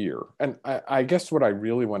here? And I guess what I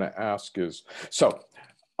really want to ask is, so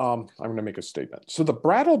I'm going to make a statement. So the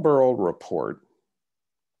Brattleboro report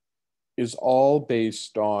is all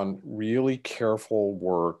based on really careful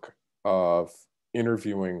work of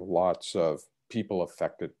interviewing lots of people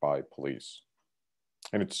affected by police.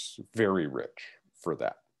 And it's very rich for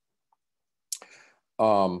that.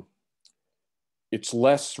 It's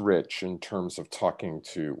less rich in terms of talking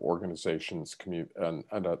to organizations, and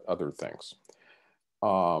other things.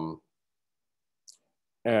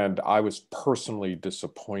 And I was personally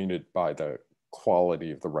disappointed by the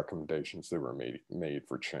quality of the recommendations that were made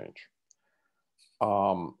for change.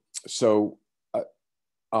 So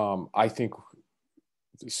I think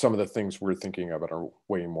some of the things we're thinking about are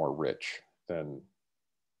way more rich than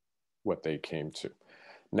what they came to.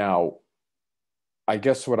 Now, I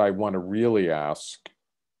guess what I want to really ask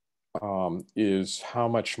is how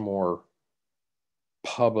much more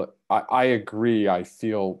public. I agree. I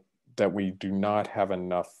feel that we do not have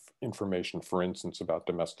enough information, for instance, about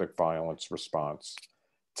domestic violence response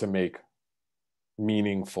to make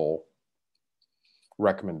meaningful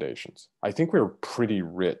recommendations. I think we're pretty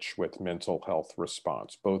rich with mental health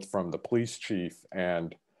response, both from the police chief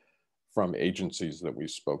and from agencies that we've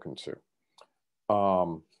spoken to.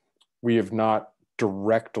 We have not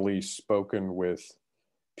directly spoken with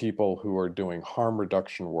people who are doing harm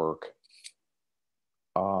reduction work,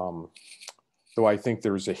 though I think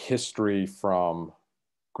there's a history from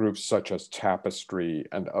groups such as Tapestry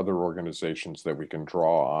and other organizations that we can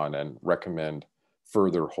draw on and recommend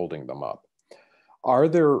further holding them up. Are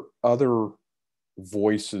there other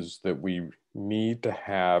voices that we need to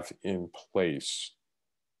have in place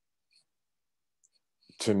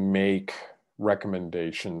to make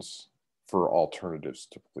recommendations for alternatives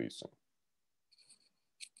to policing?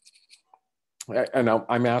 And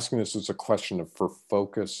I'm asking this as a question for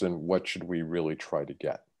focus and what should we really try to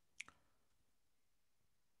get?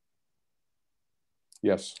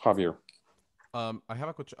 Yes, Javier. I have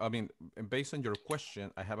a question. I mean, based on your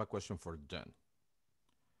question, I have a question for Dan.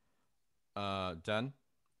 Dan,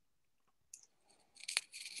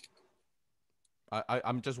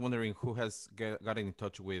 I'm just wondering who has gotten in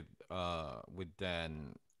touch with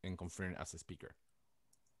Dan and confirmed as a speaker.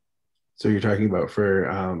 So you're talking about for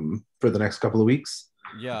the next couple of weeks?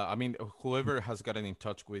 Yeah, I mean, whoever has gotten in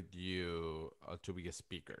touch with you to be a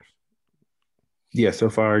speaker. Yeah, so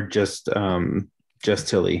far just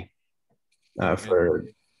Tilly for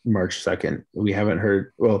March 2nd. We haven't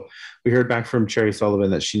heard, well, we heard back from Cherry Sullivan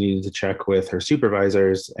that she needed to check with her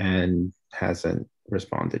supervisors and hasn't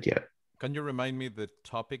responded yet. Can you remind me the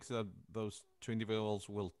topics that those two individuals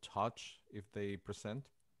will touch if they present?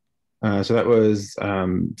 So that was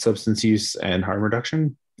substance use and harm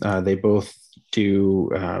reduction. They both do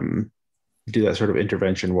that sort of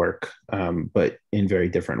intervention work, but in very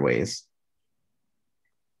different ways.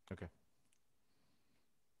 Okay.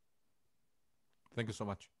 Thank you so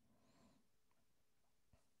much.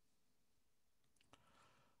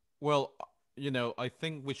 Well, I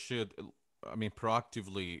think we should. I mean,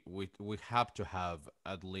 proactively, we have to have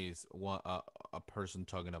at least one a person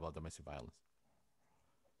talking about domestic violence.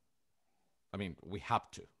 I mean, we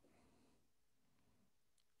have to,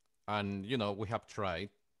 and we have tried.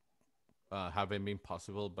 Haven't been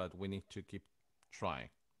possible, but we need to keep trying.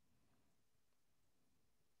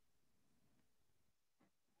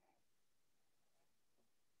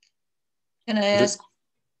 Can I ask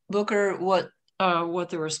Booker what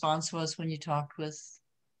the response was when you talked with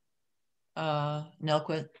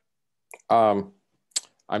Nelquit? I'm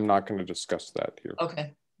not going to discuss that here.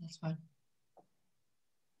 Okay, that's fine.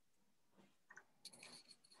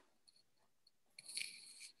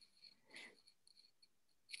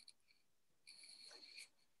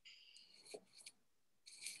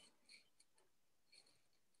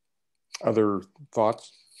 Other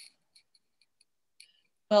thoughts?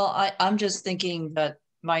 Well, I'm just thinking that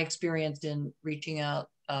my experience in reaching out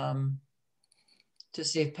to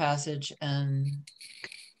Safe Passage and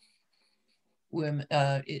women,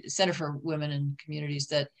 Center for Women and Communities,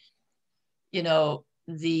 that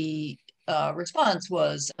the response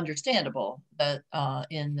was understandable, that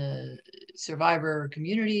in the survivor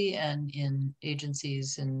community and in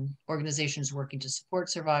agencies and organizations working to support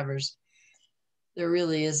survivors, there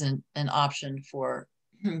really isn't an option for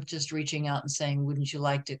just reaching out and saying, wouldn't you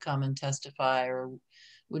like to come and testify, or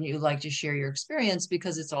wouldn't you like to share your experience?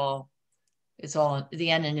 Because it's all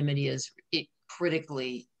the anonymity is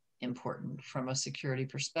critically important from a security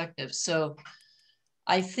perspective. So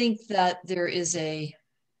I think that there is a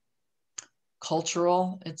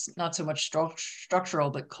cultural, it's not so much structural,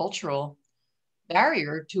 but cultural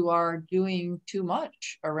barrier to our doing too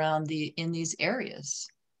much around in these areas.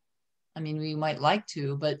 I mean, we might like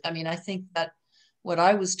to, but I mean, I think that what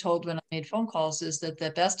I was told when I made phone calls is that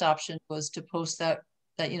the best option was to post that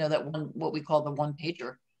one, what we call the one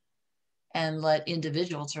pager, and let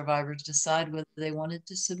individual survivors decide whether they wanted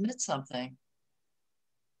to submit something.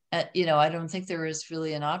 I don't think there is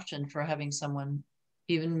really an option for having someone,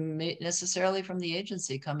 even necessarily from the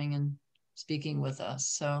agency, coming and speaking with us.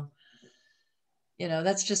 So,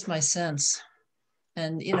 that's just my sense.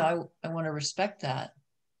 And, I want to respect that.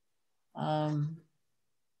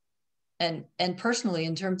 And personally,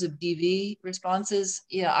 in terms of DV responses,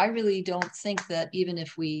 I really don't think that even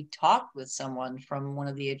if we talk with someone from one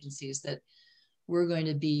of the agencies, that we're going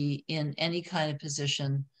to be in any kind of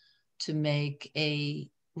position to make a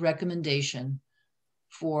recommendation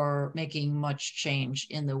for making much change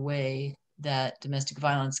in the way that domestic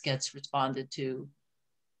violence gets responded to.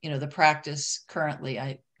 The practice currently,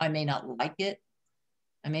 I may not like it.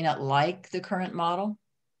 I may not like the current model,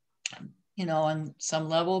 on some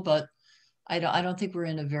level, but I don't think we're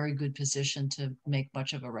in a very good position to make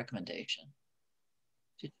much of a recommendation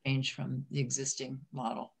to change from the existing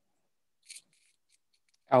model.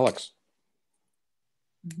 Alex.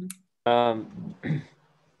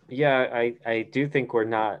 Yeah, I do think we're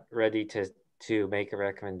not ready to make a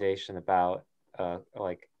recommendation about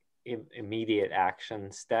like immediate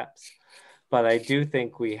action steps, but I do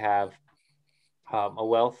think we have a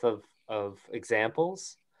wealth of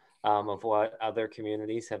examples of what other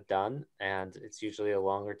communities have done, and it's usually a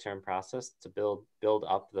longer term process to build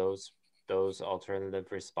up those alternative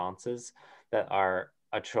responses that are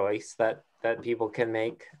a choice that people can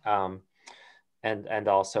make, and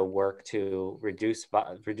also work to reduce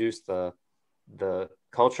the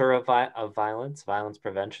culture of violence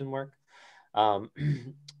prevention work,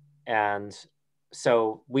 and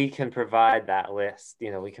so we can provide that list.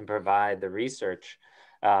 We can provide the research,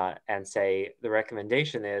 and say the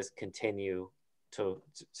recommendation is continue to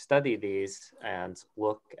study these and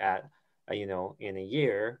look at in a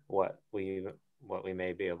year what we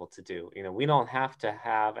may be able to do. We don't have to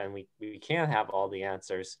have, and we can't have all the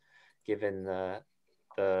answers given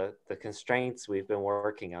the constraints we've been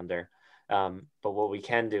working under, but what we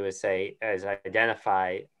can do is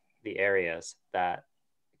identify the areas that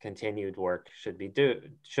continued work should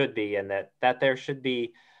be, and that there should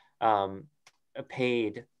be a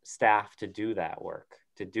paid staff to do that work,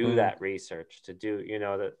 to do that research, to do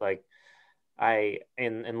that. Like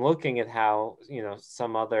in looking at how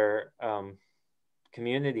some other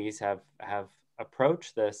communities have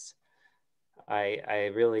approached this,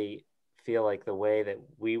 I really feel like the way that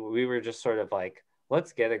we were just sort of like,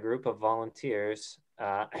 let's get a group of volunteers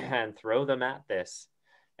and throw them at this,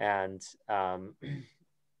 and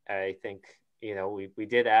I think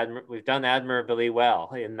we've done admirably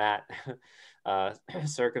well in that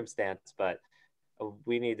circumstance, but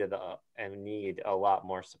we needed and need a lot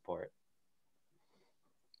more support.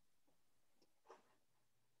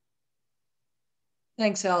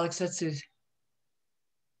 Thanks, Alex. That's a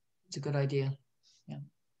good idea. Yeah.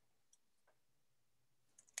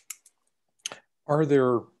 Are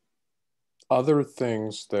there other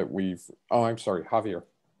things that we've, oh, I'm sorry, Javier.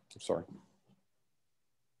 I'm sorry.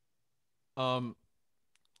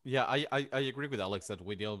 Yeah, I agree with Alex that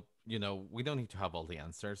we don't, we don't need to have all the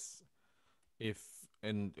answers.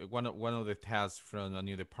 And one of the tasks from a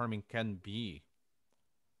new department can be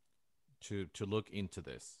to look into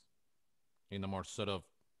this in a more sort of,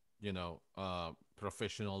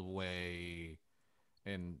 professional way,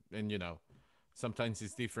 and sometimes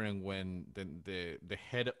it's different when the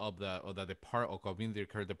head of the department or community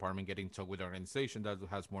care department get in touch with an organization that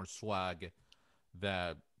has more swag,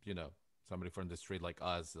 that somebody from the street like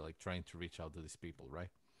us, like trying to reach out to these people, right?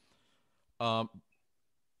 I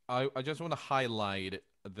just want to highlight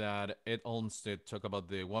that Ed Olmsted talked about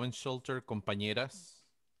the women's shelter, Compañeras.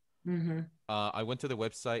 Mm-hmm. I went to the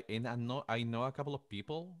website, and I know a couple of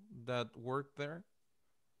people that work there.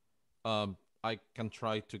 I can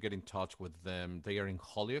try to get in touch with them. They are in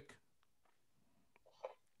Holyoke.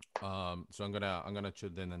 So I'm gonna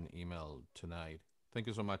shoot them an email tonight. Thank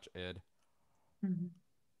you so much, Ed. Mm-hmm.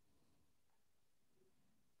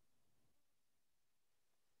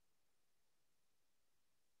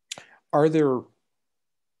 Are there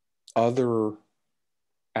other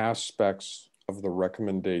aspects of the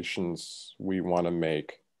recommendations we want to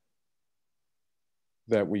make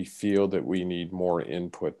that we feel that we need more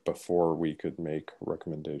input before we could make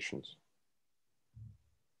recommendations?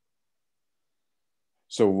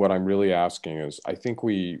 So what I'm really asking is, I think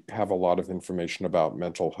we have a lot of information about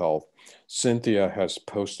mental health. Cynthia has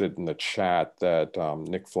posted in the chat that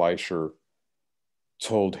Nick Fleischer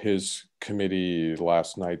told his committee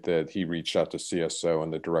last night that he reached out to CSO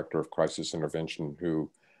and the director of crisis intervention, who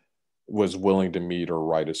was willing to meet or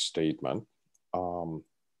write a statement.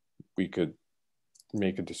 We could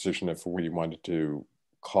make a decision if we wanted to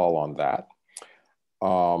call on that.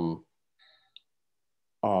 Though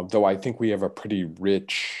I think we have a pretty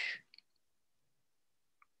rich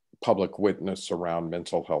public witness around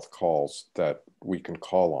mental health calls that we can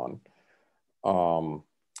call on.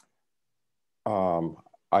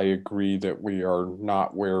 I agree that we are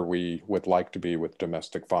not where we would like to be with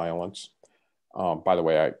domestic violence. By the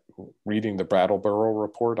way, reading the Brattleboro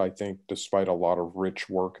report, I think despite a lot of rich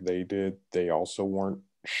work they did, they also weren't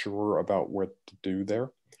sure about what to do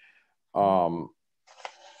there.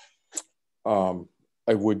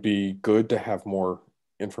 It would be good to have more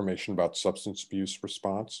information about substance abuse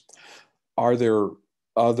response. Are there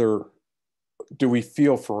other, do we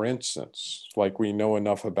feel, for instance, like we know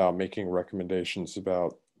enough about making recommendations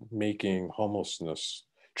about making homelessness,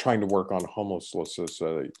 trying to work on homelessness as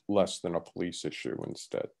a less than a police issue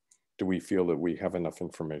instead? Do we feel that we have enough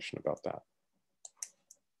information about that?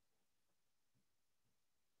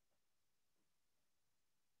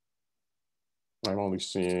 I'm only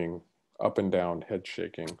seeing up and down head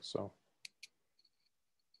shaking, so.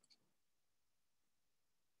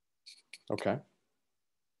 Okay.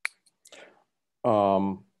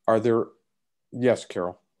 Are there, yes,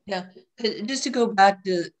 Carol? Yeah, just to go back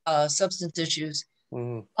to substance issues,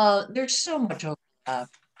 there's so much overlap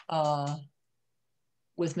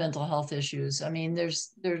with mental health issues. I mean,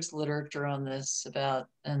 there's literature on this about,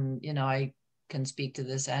 and I can speak to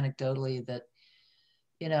this anecdotally, that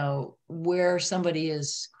where somebody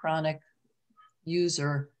is chronic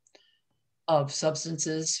user of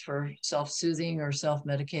substances for self-soothing or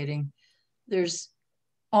self-medicating, there's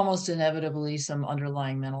almost inevitably some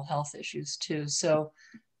underlying mental health issues too. So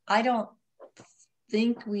I don't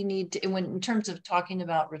think we need to, in terms of talking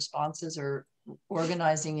about responses or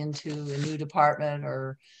organizing into a new department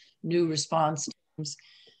or new response teams,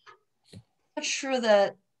 I'm not sure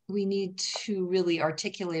that we need to really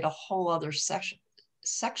articulate a whole other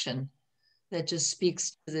section that just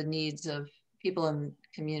speaks to the needs of people in the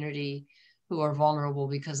community who are vulnerable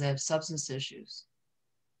because they have substance issues.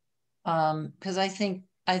 Because I think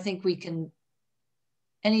we can,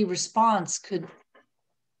 any response could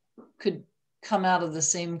come out of the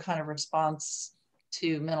same kind of response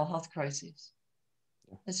to mental health crises.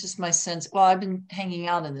 That's just my sense. Well, I've been hanging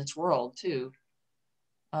out in this world too,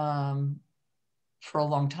 for a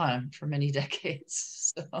long time, for many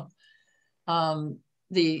decades. So,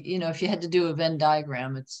 if you had to do a Venn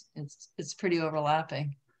diagram, it's pretty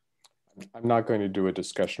overlapping. I'm not going to do a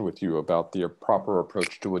discussion with you about the proper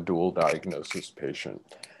approach to a dual diagnosis patient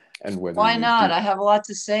and whether. Why not? I have a lot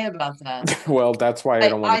to say about that. Well, that's why I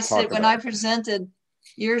don't want to talk about it. When I presented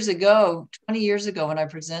years ago, 20 years ago, when I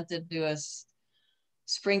presented to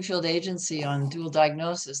Springfield agency on dual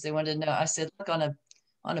diagnosis. They wanted to know, I said, look,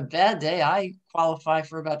 on a bad day, I qualify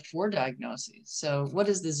for about 4 diagnoses. So what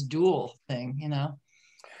is this dual thing, you know?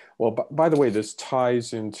 Well, by the way, this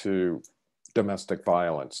ties into domestic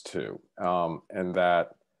violence too. And that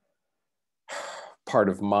part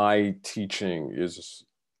of my teaching is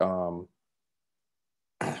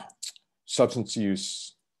substance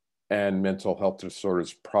use and mental health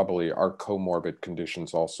disorders probably are comorbid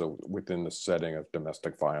conditions also within the setting of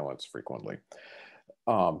domestic violence frequently.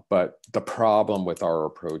 But the problem with our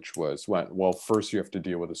approach was well, first you have to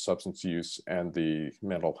deal with the substance use and the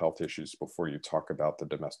mental health issues before you talk about the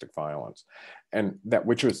domestic violence. And that,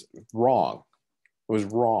 which was wrong, it was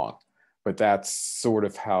wrong. But that's sort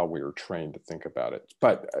of how we were trained to think about it.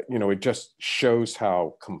 But, you know, it just shows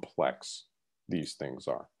how complex these things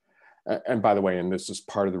are. And by the way, and this is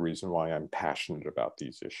part of the reason why I'm passionate about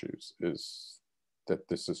these issues, is that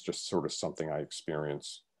this is just sort of something I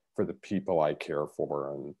experience for the people I care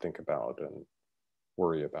for and think about and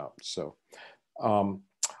worry about. So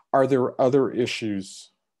are there other issues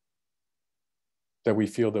that we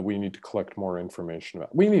feel that we need to collect more information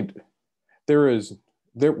about? We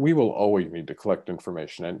will always need to collect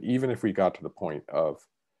information. And even if we got to the point of,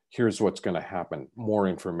 here's what's going to happen, more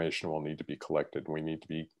information will need to be collected. We need to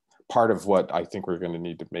be, part of what I think we're going to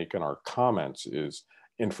need to make in our comments is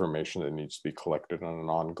information that needs to be collected in an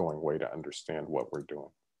ongoing way to understand what we're doing.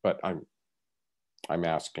 But I'm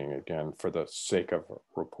asking again for the sake of a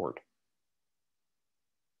report.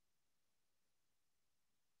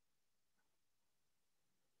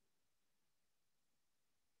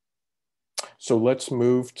 So let's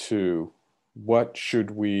move to what should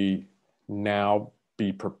we now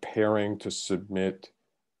be preparing to submit.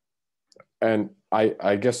 And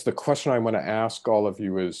I guess the question I want to ask all of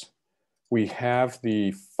you is, we have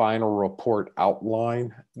the final report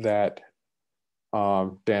outline that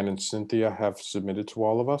Dan and Cynthia have submitted to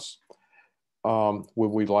all of us. Would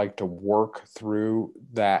we like to work through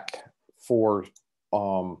that for,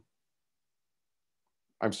 I'm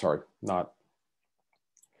sorry, not,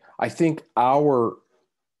 I think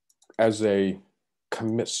as a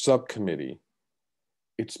subcommittee,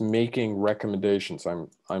 it's making recommendations.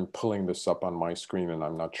 I'm pulling this up on my screen and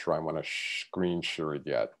I'm not sure I want to screen share it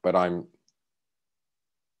yet, but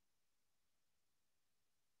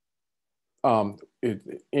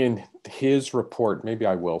in his report, maybe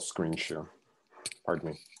I will screen share, pardon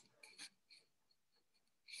me.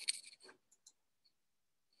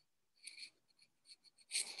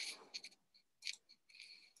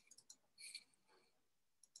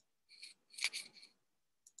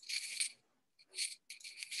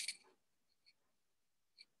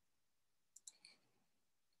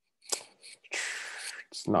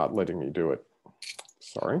 It's not letting me do it,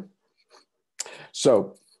 sorry.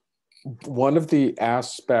 So one of the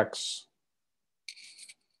aspects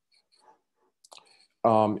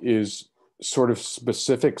is sort of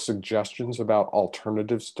specific suggestions about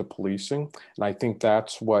alternatives to policing. And I think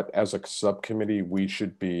that's what, as a subcommittee, we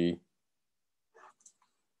should be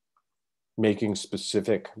making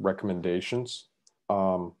specific recommendations.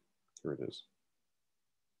 Here it is.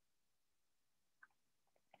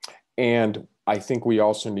 And I think we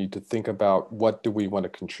also need to think about what do we want to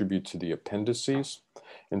contribute to the appendices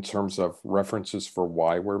in terms of references for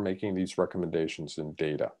why we're making these recommendations and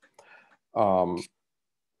data.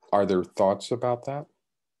 Are there thoughts about that?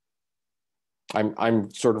 I'm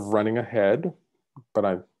sort of running ahead,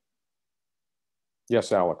 but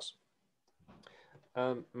yes, Alex.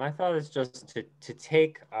 My thought is just to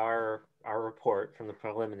take our report from the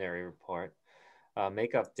preliminary report,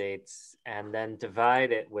 make updates, and then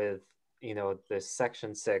divide it with, you know, the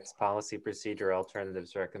section 6 policy procedure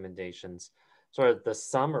alternatives recommendations. Sort of the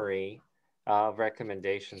summary of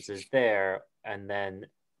recommendations is there, and then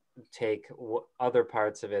take other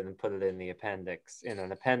parts of it and put it in the appendix, in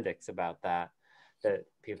an appendix about that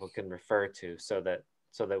people can refer to, so that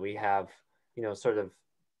we have, you know, sort of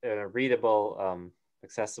in a readable,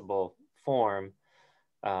 accessible form,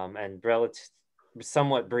 and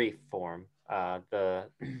somewhat brief form.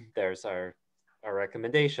 There's our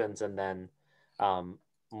recommendations, and then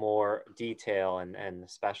more detail and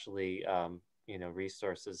especially you know,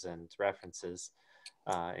 resources and references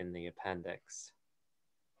in the appendix.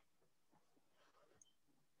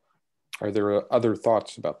 Are there other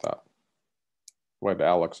thoughts about that? What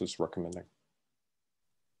Alex is recommending?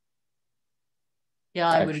 Yeah,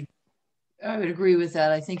 I would agree with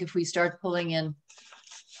that. I think if we start pulling in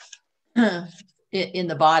in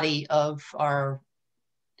the body of our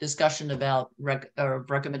discussion about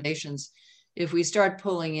recommendations, if we start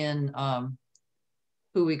pulling in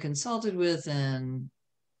who we consulted with and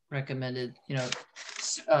recommended, you know,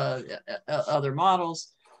 other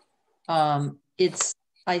models. I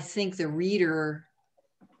think the reader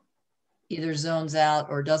either zones out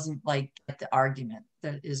or doesn't like get the argument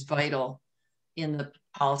that is vital in the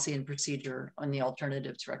policy and procedure on the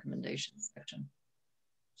alternatives recommendations section.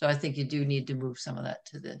 So I think you do need to move some of that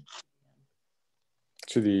to the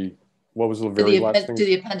what was the very last thing? To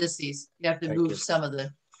the appendices. You have to move some of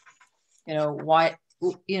the, why,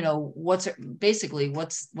 what's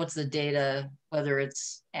the data, whether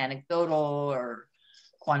it's anecdotal or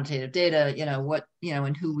quantitative data,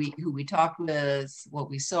 and who we talked with, what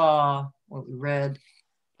we saw, what we read,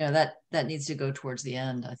 that needs to go towards the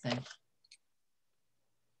end, I think.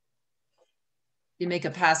 You make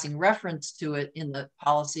a passing reference to it in the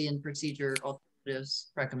policy and procedure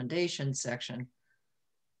alternatives recommendation section,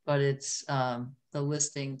 but it's the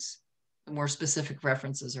listings, the more specific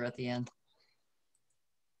references are at the end.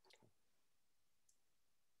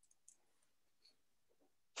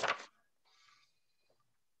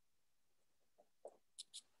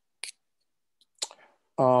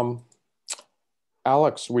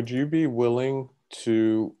 Alex, would you be willing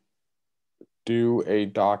to do a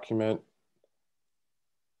document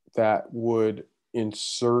that would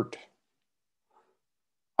insert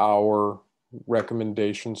our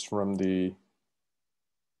recommendations from the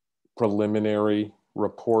preliminary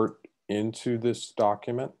report into this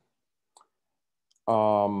document?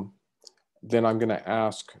 Then I'm going to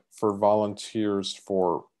ask for volunteers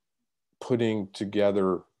for putting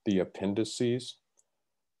together the appendices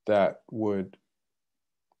that would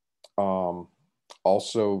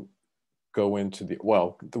also go into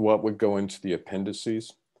what would go into the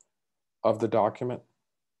appendices of the document.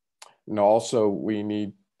 And also we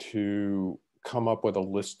need to come up with a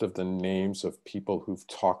list of the names of people who've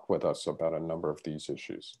talked with us about a number of these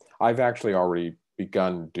issues. I've actually already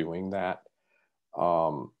begun doing that.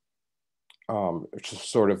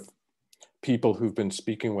 Just sort of people who've been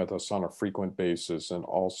speaking with us on a frequent basis, and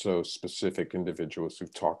also specific individuals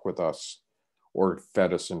who've talked with us or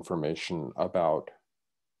fed us information about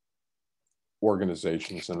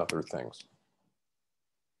organizations and other things.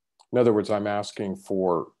 In other words, I'm asking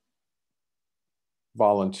for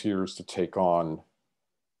volunteers to take on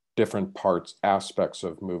different aspects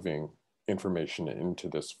of moving information into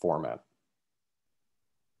this format.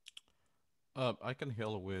 I can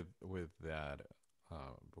help with that,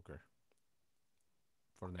 Booker,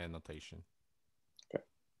 for the annotation. Okay.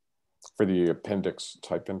 For the appendix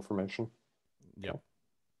type information? Yeah. Okay.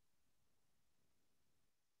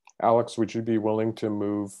 Alex, would you be willing to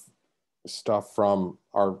move stuff from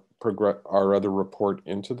our other report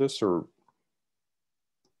into this, or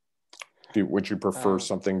would you prefer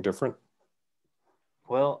something different?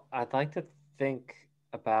 Well, I'd like to think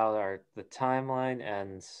about the timeline,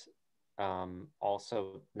 and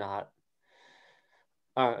also not.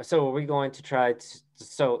 So are we going to try to?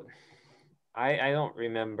 So I don't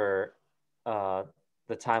remember the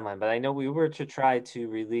timeline, but I know we were to try to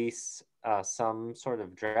release some sort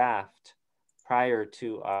of draft prior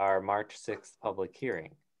to our March 6th public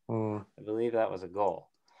hearing. I believe that was a goal.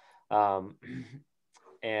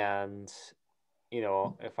 And,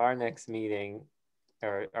 if our next meeting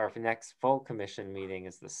or our next full commission meeting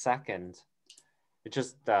is the 2nd, it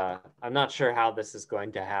just, I'm not sure how this is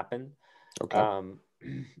going to happen. Okay.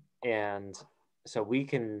 And so we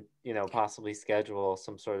can, possibly schedule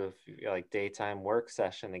some sort of like daytime work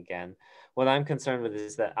session again. What I'm concerned with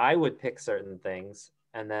is that I would pick certain things,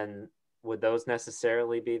 and then would those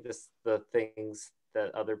necessarily be the things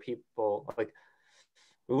that other people, like,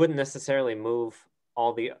 we wouldn't necessarily move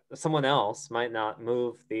someone else might not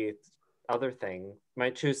move the other thing,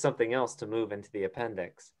 might choose something else to move into the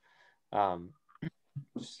appendix.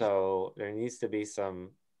 So there needs to be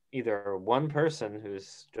either one person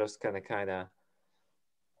who's just going to kind of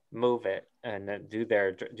move it and then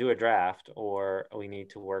do a draft, or we need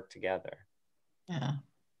to work together. Yeah.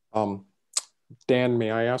 Dan,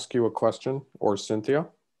 may I ask you a question, or Cynthia?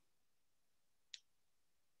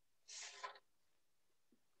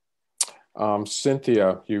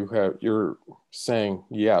 Cynthia, you're saying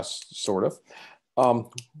yes, sort of.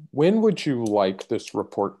 When would you like this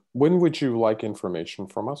report? When would you like information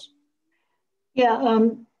from us? Yeah,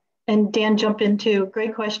 and Dan, jump into,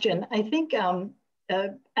 great question. I think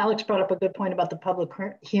Alex brought up a good point about the public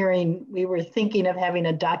hearing. We were thinking of having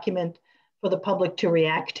a document for the public to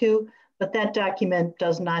react to, but that document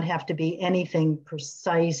does not have to be anything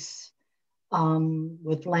precise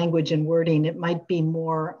with language and wording. It might be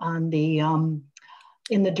more on the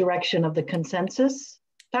in the direction of the consensus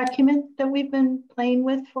document that we've been playing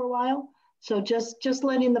with for a while. So just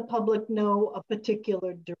letting the public know a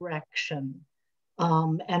particular direction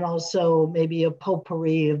and also maybe a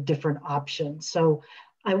potpourri of different options. So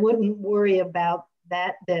I wouldn't worry about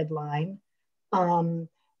that deadline.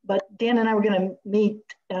 But Dan and I were going to meet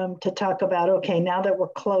to talk about, okay, now that we're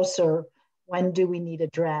closer, when do we need a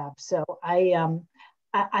draft? So I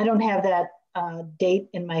don't have that date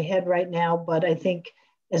in my head right now, but I think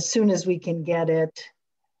as soon as we can get it,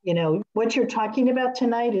 you know, what you're talking about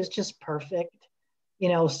tonight is just perfect. You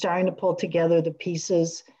know, starting to pull together the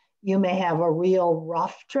pieces. You may have a real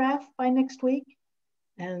rough draft by next week,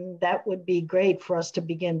 and that would be great for us to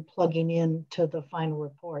begin plugging into the final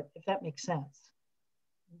report, if that makes sense.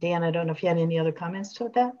 Dan, I don't know if you had any other comments to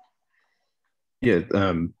that? Yeah,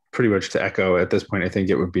 pretty much to echo at this point, I think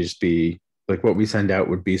it would be just be like what we send out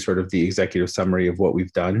would be sort of the executive summary of what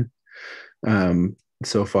we've done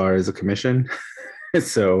so far as a commission.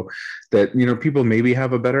 So that, you know, people maybe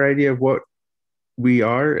have a better idea of what we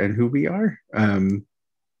are and who we are, you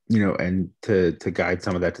know, and to guide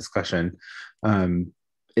some of that discussion.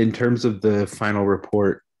 In terms of the final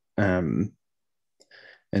report, and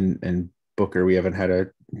Booker, we haven't had a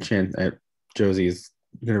chance. Josie's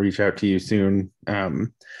going to reach out to you soon.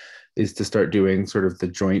 Is to start doing sort of the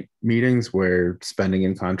joint meetings where spending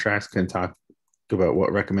and contracts can talk about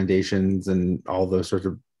what recommendations and all those sorts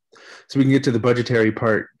of, so we can get to the budgetary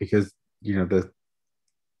part, because, you know,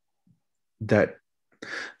 that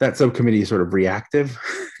subcommittee is sort of reactive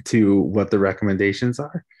to what the recommendations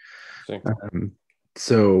are.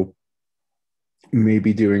 So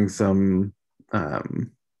maybe doing some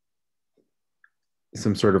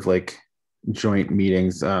sort of like joint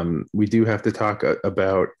meetings. We do have to talk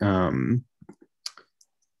about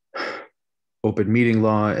open meeting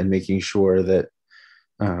law and making sure that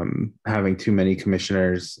having too many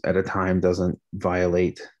commissioners at a time doesn't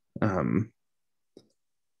violate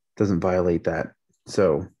that.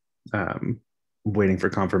 So waiting for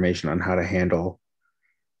confirmation on how to handle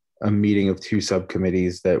a meeting of two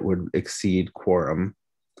subcommittees that would exceed quorum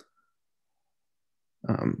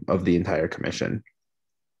of the entire commission.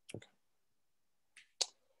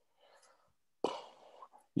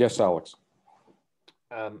 Yes, Alex.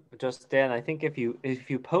 Just Dan, I think if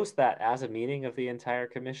you post that as a meeting of the entire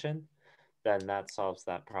commission, then that solves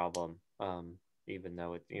that problem. Even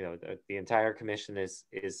though it, you know, the entire commission is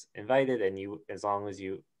invited, and you, as long as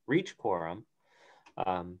you reach quorum,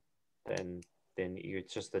 then you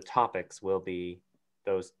just, the topics will be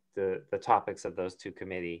those the topics of those two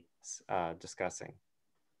committees discussing.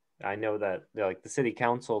 I know that like the city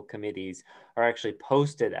council committees are actually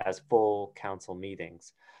posted as full council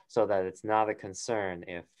meetings, so that it's not a concern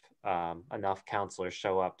if enough councilors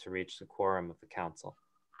show up to reach the quorum of the council.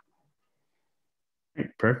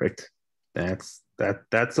 Perfect.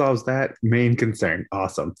 That solves that main concern.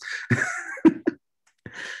 Awesome.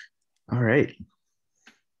 All right.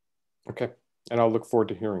 Okay, and I'll look forward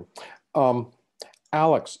to hearing.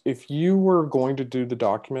 Alex, if you were going to do the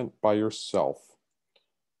document by yourself,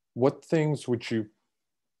 what things would you,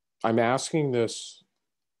 I'm asking this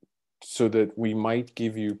so that we might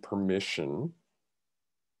give you permission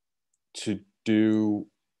to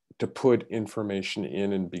put information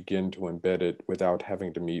in and begin to embed it without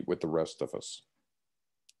having to meet with the rest of us.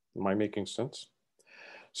 Am I making sense?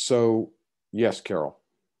 So yes, Carol.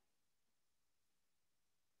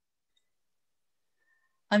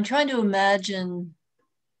 I'm trying to imagine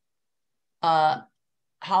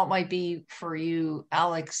how it might be for you,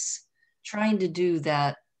 Alex, trying to do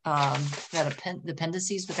that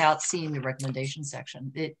appendices without seeing the recommendation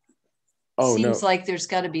section. It seems like there's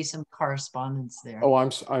got to be some correspondence there. Oh,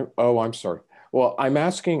 I'm sorry. Well, I'm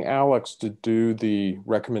asking Alex to do the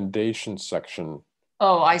recommendation section.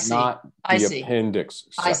 Oh, I see. Not the appendix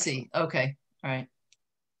section. I see. Okay. All right.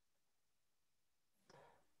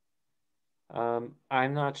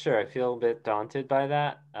 I'm not sure. I feel a bit daunted by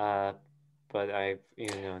that, but I, you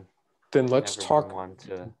know. Then let's talk.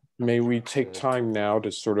 May we take time now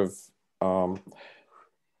to sort of,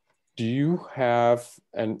 do you have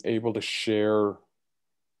and able to share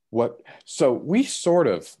what, so we sort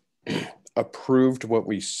of approved what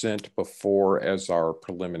we sent before as our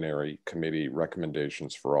preliminary committee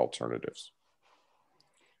recommendations for alternatives.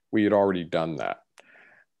 We had already done that.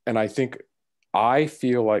 And I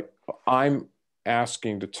feel like I'm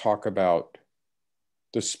asking to talk about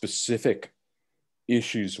the specific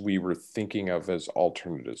issues we were thinking of as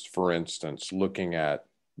alternatives. For instance, looking at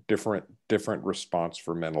different response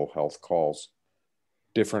for mental health calls,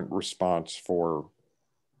 different response for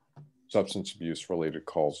substance abuse related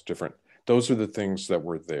calls, those are the things that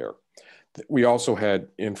were there. We also had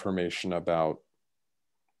information about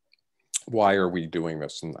why are we doing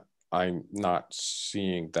this, and I'm not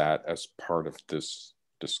seeing that as part of this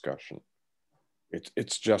discussion.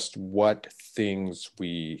 It's just what things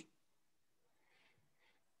we,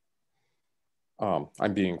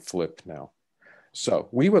 I'm being flipped now. So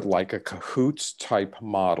we would like a cahoots type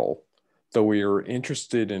model, though we are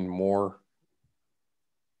interested in more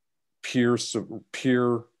peer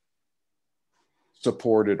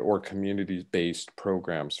supported or community-based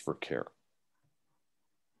programs for care.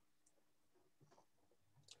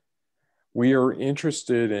 We are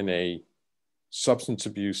interested in a substance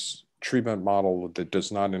abuse treatment model that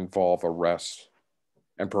does not involve arrests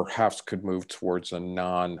and perhaps could move towards a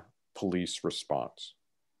non-police response.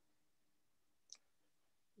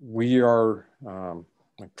 We are, I'm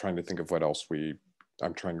trying to think of what else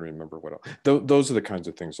I'm trying to remember what else. Those are the kinds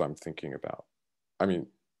of things I'm thinking about. I mean,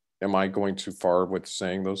 am I going too far with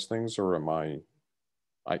saying those things, or am I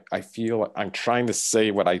feel I'm trying to say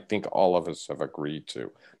what I think all of us have agreed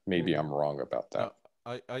to. Maybe I'm wrong about that.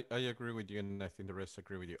 I agree with you, and I think the rest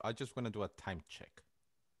agree with you. I just want to do a time check.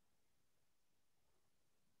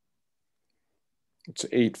 It's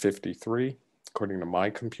 8:53 according to my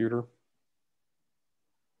computer.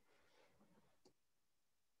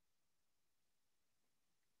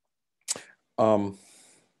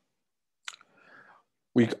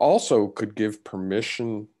 We also could give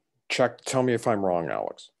permission, tell me if I'm wrong,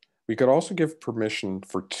 Alex. We could also give permission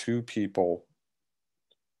for 2 people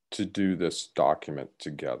to do this document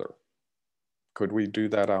together. Could we do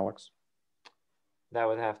that, Alex? That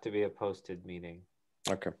would have to be a posted meeting.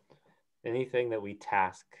 Okay. Anything that we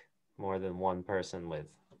task more than one person with,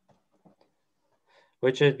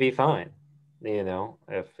 which would be fine. You know,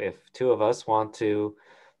 if 2 of us want to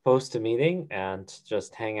post a meeting and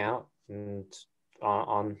just hang out and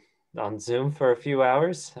on Zoom for a few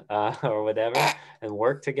hours or whatever and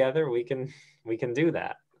work together, we can do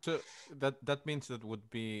that. So that means that will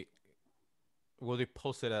be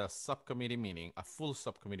posted at a subcommittee meeting, a full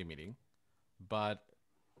subcommittee meeting, but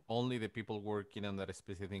only the people working on that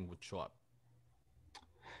specific thing would show up.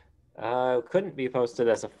 Couldn't be posted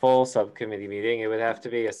as a full subcommittee meeting. It would have to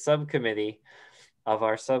be a subcommittee of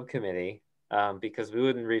our subcommittee, because we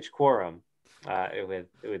wouldn't reach quorum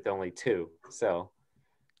with only 2. So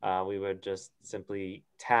we would just simply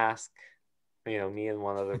task, me and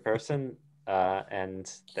one other person,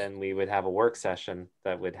 and then we would have a work session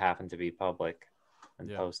that would happen to be public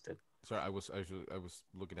and posted. Sorry, I was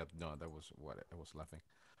looking at, no, that was what I was laughing.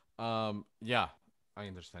 Yeah, I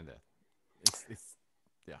understand that. It's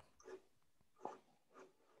yeah.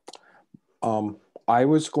 I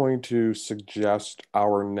was going to suggest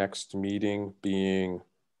our next meeting being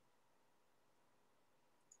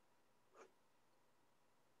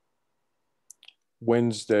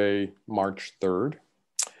Wednesday, March 3rd.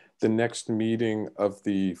 The next meeting of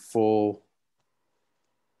the full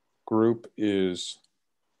group is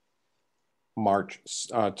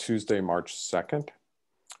Tuesday, March 2nd.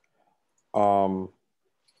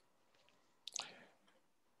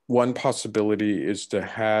 One possibility is to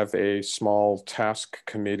have a small task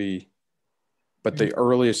committee, but the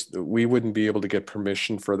earliest, we wouldn't be able to get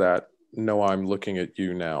permission for that. No, I'm looking at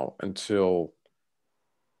you now, until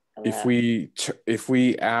if we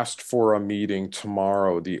asked for a meeting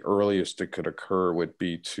tomorrow, the earliest it could occur would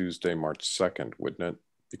be Tuesday, March 2nd, wouldn't it?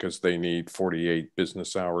 Because they need 48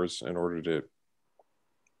 business hours in order to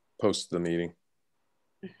post the meeting.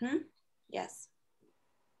 Mm-hmm. Yes.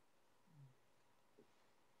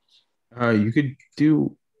 You could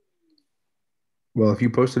do, well, if you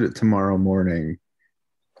posted it tomorrow morning,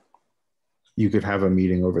 you could have a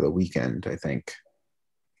meeting over the weekend, I think.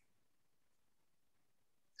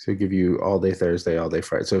 So give you all day Thursday, all day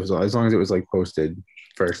Friday. So as long as it was like posted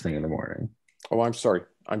first thing in the morning. Oh, I'm sorry.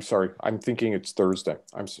 I'm thinking it's Thursday.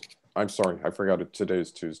 I'm sorry. I forgot it. Today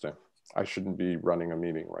is Tuesday. I shouldn't be running a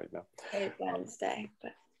meeting right now. It's Wednesday,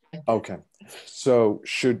 but okay. So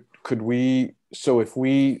if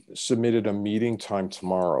we submitted a meeting time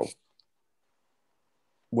tomorrow,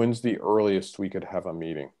 when's the earliest we could have a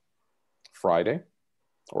meeting? Friday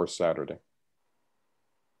or Saturday?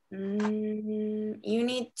 You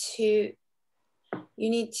need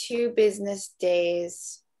 2 business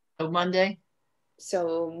days. Oh, Monday?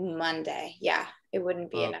 So Monday, yeah, it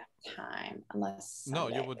wouldn't be enough time unless Sunday. No,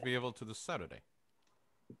 you would be able to do Saturday,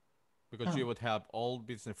 because you would have all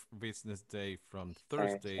business day from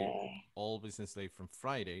Thursday, all business day from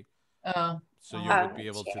Friday. So you would be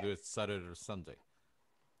able to do it Saturday or Sunday.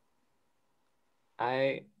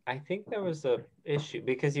 I think there was a issue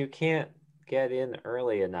because you can't get in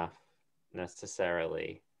early enough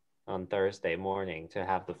necessarily on Thursday morning to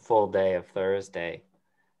have the full day of Thursday.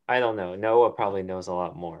 I don't know. Noah probably knows a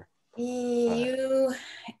lot more.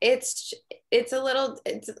 It's a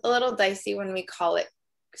little dicey when we call it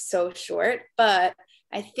so short, but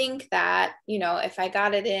I think that, you know, if I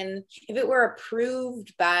got it in, if it were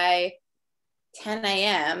approved by 10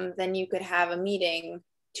 a.m., then you could have a meeting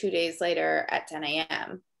 2 days later at 10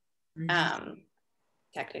 a.m.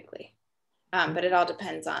 Technically. But it all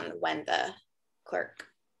depends on when the clerk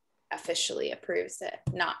officially approves it,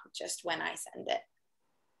 not just when I send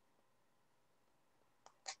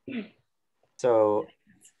it. So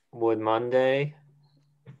would Monday?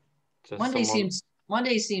 Monday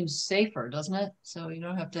seems safer, doesn't it? So you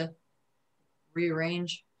don't have to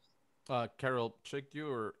rearrange. Carol, check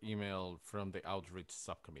your email from the outreach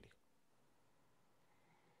subcommittee.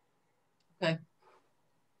 Okay.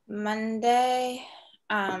 Monday,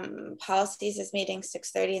 policies is meeting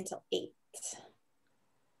 6:30 until 8.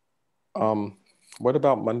 What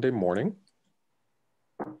about Monday morning?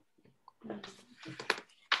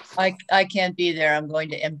 I can't be there. I'm going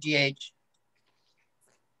to MGH.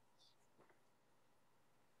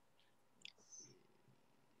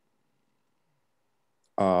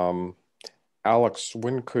 Alex,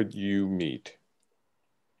 when could you meet?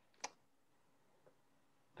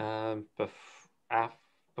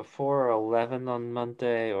 Before 11 on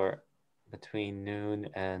Monday, or between noon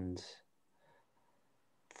and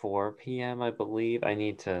 4 p.m., I believe. I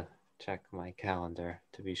need to check my calendar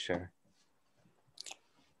to be sure.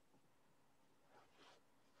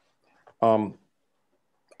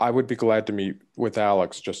 I would be glad to meet with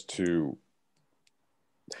Alex just to,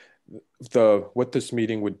 what this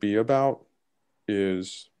meeting would be about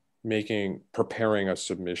is preparing a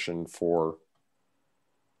submission for,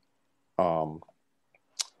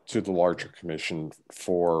 to the larger commission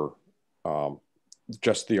for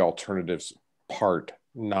just the alternatives part,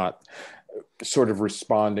 not sort of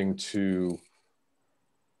responding to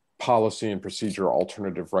policy and procedure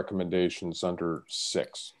alternative recommendations under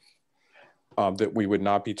 6. That we would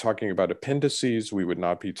not be talking about appendices, we would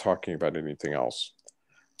not be talking about anything else.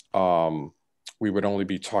 We would only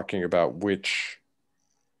be talking about which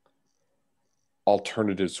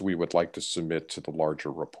alternatives we would like to submit to the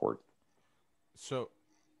larger report. So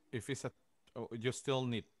if it's you still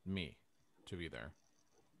need me to be there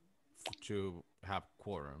to have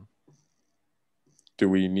quorum. Do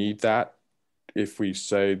we need that if we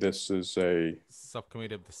say this is a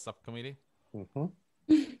subcommittee of the subcommittee? Mm-hmm.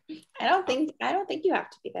 I don't think you have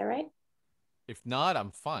to be there, right? If not,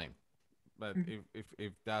 I'm fine. But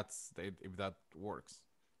if that works.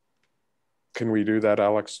 Can we do that,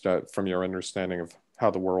 Alex, from your understanding of how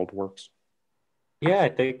the world works? Yeah, I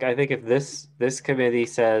think if this committee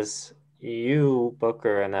says you,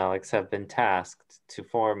 Booker, and Alex have been tasked to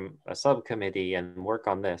form a subcommittee and work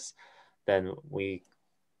on this, then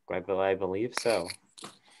I believe so.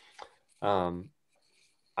 I'm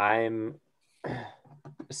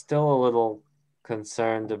still a little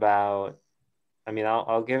concerned about, I mean,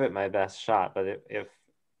 I'll give it my best shot, but if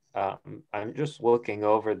I'm just looking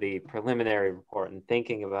over the preliminary report and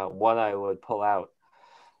thinking about what I would pull out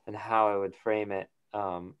and how I would frame it.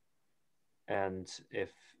 And if,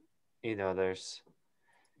 you know, there's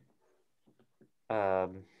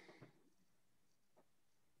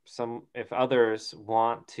if others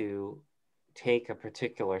want to take a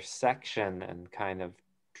particular section and kind of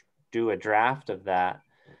do a draft of that,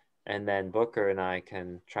 and then Booker and I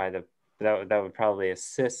can try to, that would probably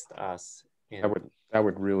assist us. That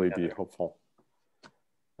would really be helpful.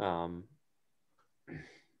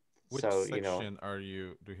 Which section do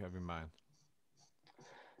you have in mind?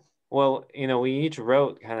 Well, you know, we each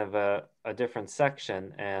wrote kind of a different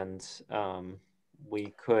section, and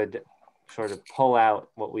we could sort of pull out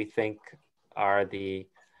what we think are the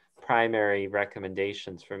primary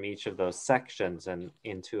recommendations from each of those sections and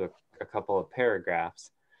into a couple of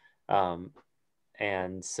paragraphs,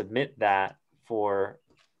 and submit that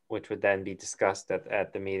which would then be discussed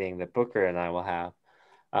at the meeting that Booker and I will have.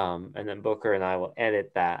 And then Booker and I will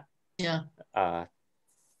edit that. Yeah. I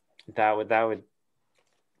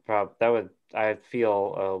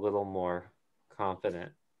feel a little more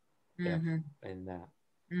confident in that.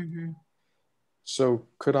 Mm-hmm. So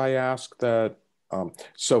could I ask that,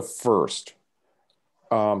 so first,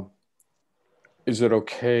 is it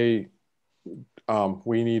okay,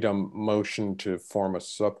 we need a motion to form a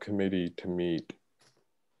subcommittee to meet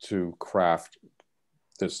to craft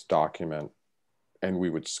this document, and we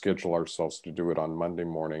would schedule ourselves to do it on Monday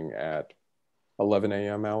morning at 11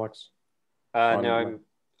 a.m., Alex? No,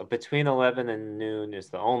 between 11 and noon is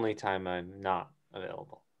the only time I'm not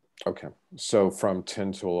available. Okay, so from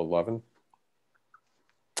 10 till 11?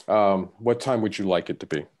 What time would you like it to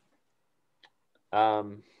be?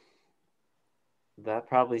 That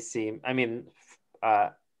probably seems, I mean,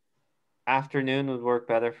 afternoon would work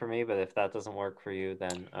better for me, but if that doesn't work for you,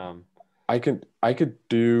 then I could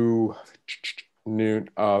do noon.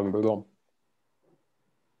 I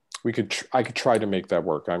could try to make that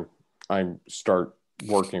work. I'm start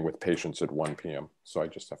working with patients at 1 p.m. So I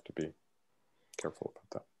just have to be careful about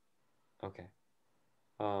that. okay.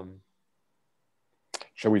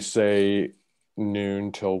 Shall we say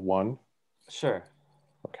noon till 1? Sure.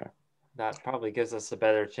 Okay. That probably gives us a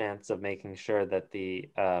better chance of making sure that the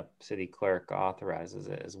city clerk authorizes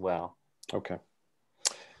it as well. Okay.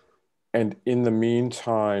 And in the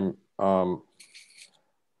meantime,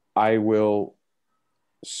 I will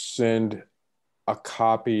send a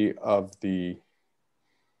copy of the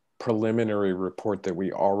preliminary report that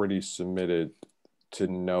we already submitted to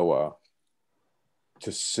NOAA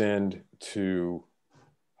to send to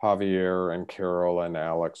Javier and Carol and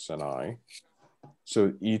Alex and I.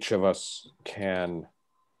 So each of us can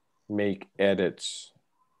make edits.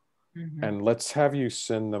 Mm-hmm. And let's have you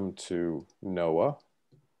send them to NOAA,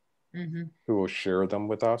 Mm-hmm. who will share them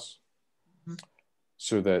with us, mm-hmm.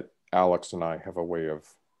 so that Alex and I have a way of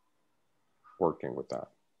working with that.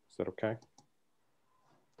 Is that okay?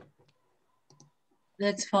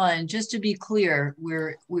 That's fine. Just to be clear,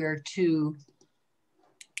 we're to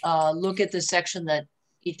look at the section that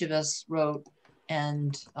each of us wrote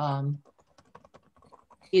and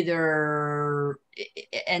either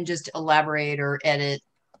and just elaborate or edit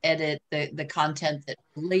the content that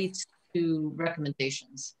relates to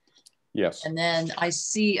recommendations. Yes. And then I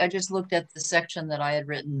just looked at the section that I had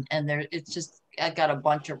written, and I got a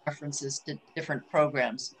bunch of references to different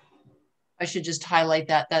programs. I should just highlight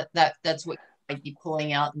that's what you might be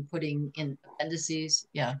pulling out and putting in appendices.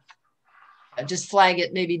 Yeah. Just flag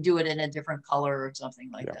it, maybe do it in a different color or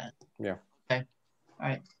something like that. Yeah. Okay. All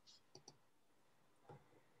right.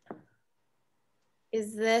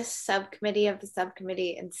 Is this subcommittee of the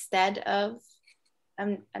subcommittee instead of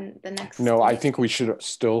the next? No, I think we should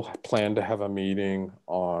still plan to have a meeting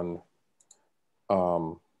on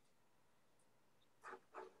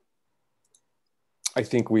I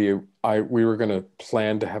think we were going to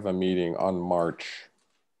plan to have a meeting on March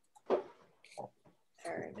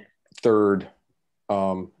 3rd.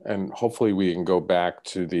 And hopefully we can go back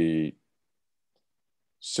to the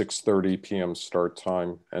 6:30 p.m. start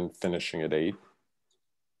time and finishing at 8.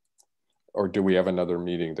 Or do we have another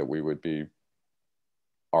meeting that we would be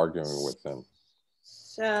arguing with them?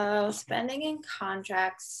 So spending and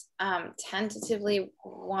contracts tentatively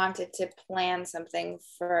wanted to plan something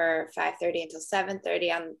for 5:30 until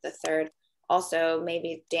 7:30 on the 3rd. Also,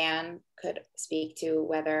 maybe Dan could speak to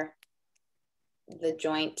whether the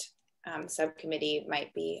joint subcommittee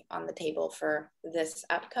might be on the table for this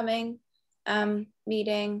upcoming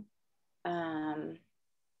meeting.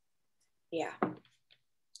 Yeah,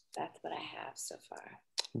 that's what I have so far.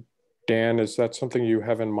 Dan, is that something you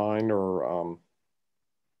have in mind, or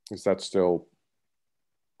is that still?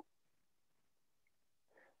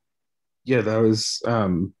 Yeah, that was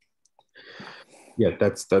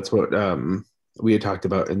that's what we had talked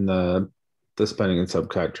about in the spending and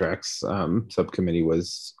subcontracts subcommittee,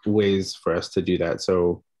 was ways for us to do that.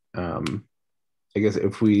 So I guess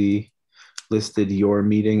if we listed your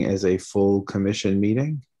meeting as a full commission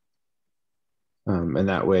meeting, and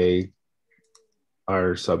that way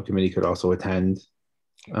our subcommittee could also attend.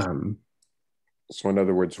 So in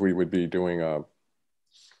other words, we would be doing a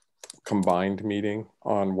combined meeting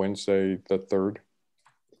on Wednesday the 3rd.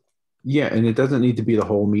 Yeah, and it doesn't need to be the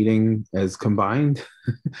whole meeting as combined.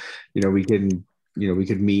 We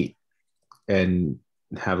could meet and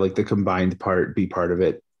have like the combined part be part of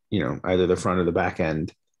it, either the front or the back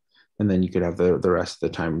end. And then you could have the rest of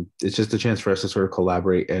the time. It's just a chance for us to sort of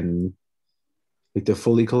collaborate and like to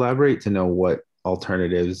fully collaborate, to know what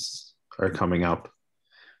alternatives are coming up,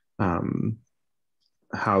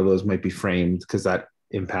 how those might be framed, because that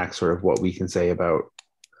impacts sort of what we can say about,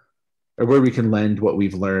 or where we can lend what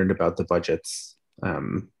we've learned about the budgets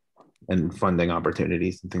and funding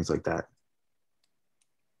opportunities and things like that.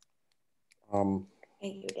 Thank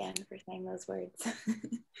you, Dan, for saying those words.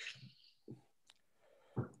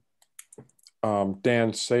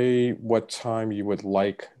 Dan, say what time you would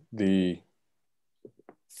like the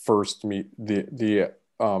first meet, the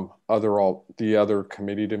other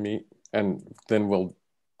committee to meet, and then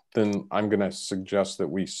I'm going to suggest that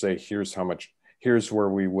we say here's where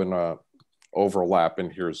we want to overlap,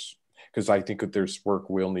 and here's, because I think that there's work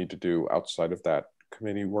we'll need to do outside of that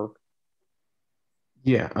committee work.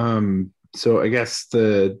 Yeah. So I guess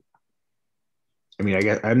I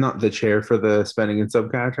guess I'm not the chair for the spending and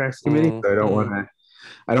subcontracts committee, so I don't want to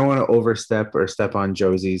I don't want to overstep or step on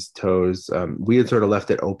Josie's toes. We had sort of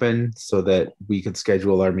left it open so that we could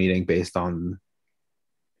schedule our meeting based on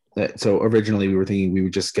that. So originally we were thinking we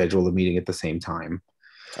would just schedule the meeting at the same time.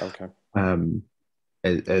 Okay.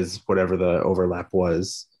 As whatever the overlap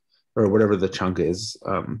was, or whatever the chunk is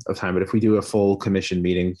of time. But if we do a full commission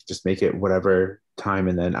meeting, just make it whatever time,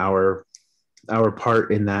 and then our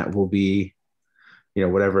part in that will be,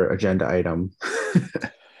 whatever agenda item.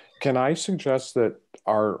 Can I suggest that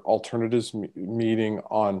our alternatives meeting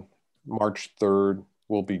on March 3rd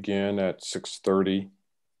will begin at 6:30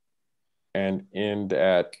 and end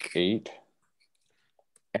at 8?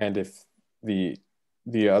 And if the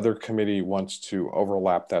other committee wants to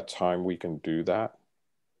overlap that time, we can do that.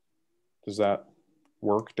 Does that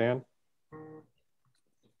work, Dan?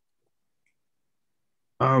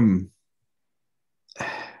 I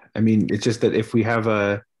mean, it's just that if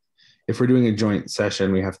we're doing a joint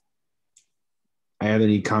session, I either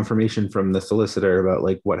need confirmation from the solicitor about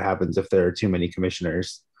like what happens if there are too many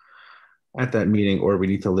commissioners at that meeting, or we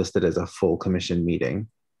need to list it as a full commission meeting.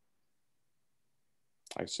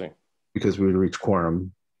 I see. Because we would reach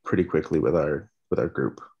quorum pretty quickly with our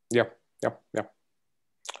group. Yep.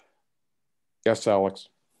 Yes, Alex.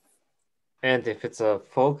 And if it's a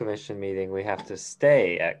full commission meeting, we have to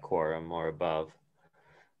stay at quorum or above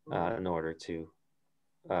in order to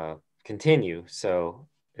continue. So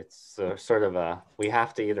it's sort of we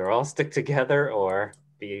have to either all stick together or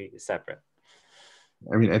be separate.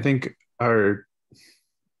 I mean, I think I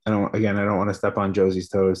don't want to step on Josie's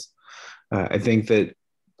toes. I think that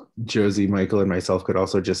Josie, Michael, and myself could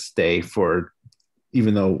also just stay for,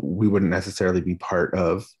 even though we wouldn't necessarily be part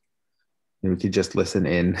of, we could just listen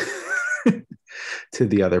in to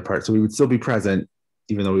the other part. So we would still be present,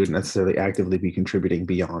 even though we wouldn't necessarily actively be contributing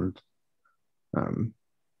beyond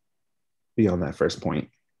that first point.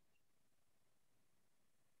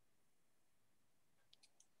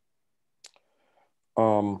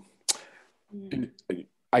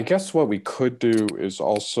 I guess what we could do is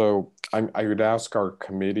also, I would ask our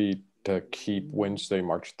committee to keep Wednesday,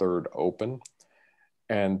 March 3rd open,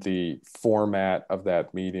 and the format of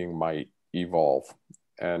that meeting might evolve,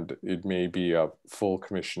 and it may be a full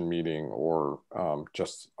commission meeting or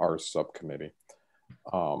just our subcommittee.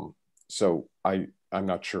 So I'm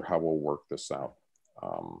not sure how we'll work this out.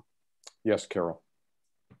 Yes, Carol.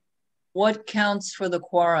 What counts for the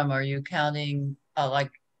quorum? Are you counting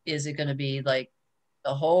is it going to be like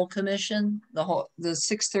the whole commission, the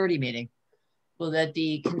 6:30 meeting? Will that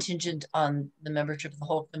be contingent on the membership of the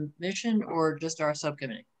whole commission or just our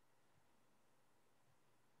subcommittee?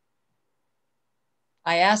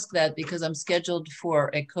 I ask that because I'm scheduled for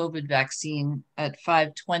a COVID vaccine at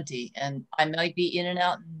 5:20 and I might be in and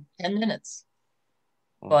out in 10 minutes,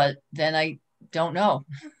 but then I don't know.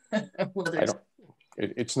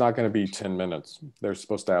 It's not going to be 10 minutes. They're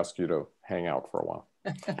supposed to ask you to hang out for a while.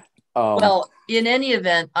 Well, in any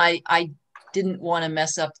event, I didn't want to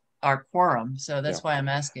mess up our quorum, so that's why I'm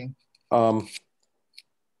asking.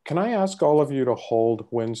 Can I ask all of you to hold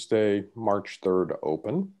Wednesday, March 3rd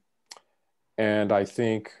open? And I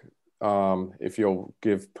think if you'll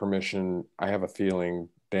give permission, I have a feeling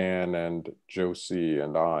Dan and Josie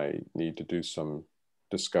and I need to do some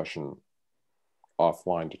discussion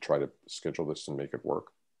offline to try to schedule this and make it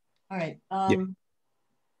work. All right.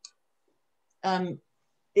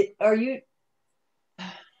 Are you?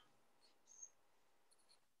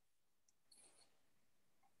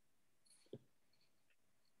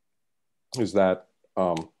 Is that,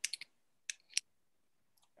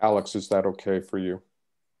 Alex, is that okay for you?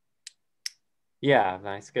 Yeah,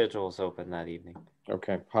 my schedule is open that evening.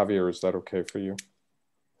 Okay. Javier, is that okay for you?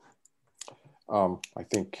 I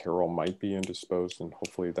think Carol might be indisposed, and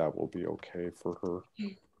hopefully that will be okay for her.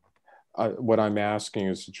 What I'm asking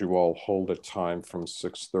is that you all hold a time from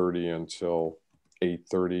 6:30 until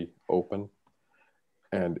 8:30 open.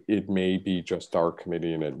 And it may be just our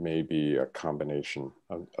committee, and it may be a combination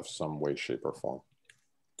of some way, shape, or form.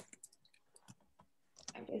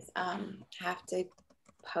 I just have to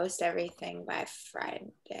post everything by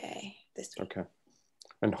Friday this week. Okay.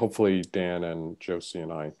 And hopefully Dan and Josie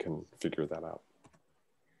and I can figure that out.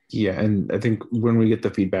 Yeah, and I think when we get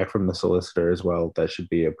the feedback from the solicitor as well, that should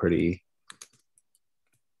be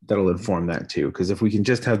that'll inform that too. Because if we can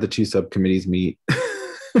just have the two subcommittees meet,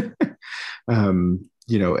 and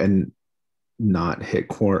not hit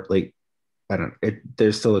quorum,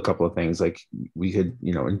 there's still a couple of things, like we could,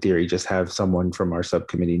 in theory, just have someone from our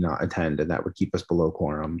subcommittee not attend, and that would keep us below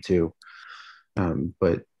quorum too.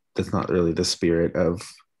 But that's not really the spirit of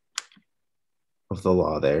the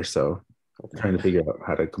law there. So trying to figure out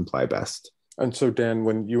how to comply best. And so Dan,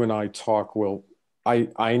 when you and I talk,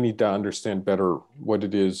 I need to understand better what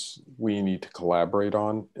it is we need to collaborate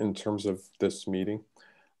on in terms of this meeting.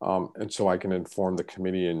 And so I can inform the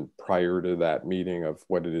committee and prior to that meeting of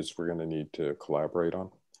what it is we're going to need to collaborate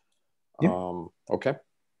on. Yep. Okay.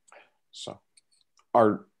 So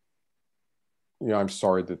I'm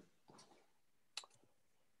sorry that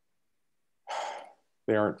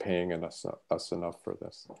they aren't paying us enough for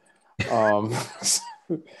this.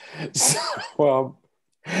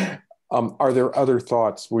 Are there other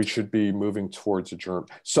thoughts we should be moving towards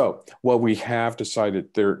adjournment? So what we have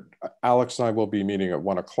decided there, Alex and I will be meeting at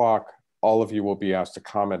 1 o'clock. All of you will be asked to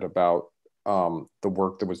comment about the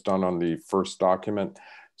work that was done on the first document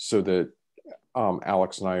so that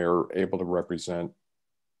Alex and I are able to represent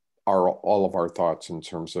all of our thoughts in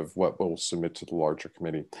terms of what we'll submit to the larger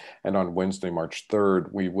committee. And on Wednesday, March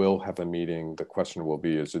 3rd, we will have a meeting. The question will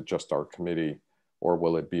be, is it just our committee or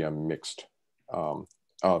will it be a mixed,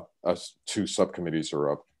 two subcommittees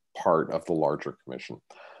or a part of the larger commission?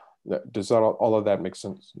 Does that all of that make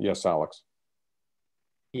sense? Yes, Alex.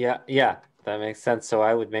 Yeah, that makes sense. So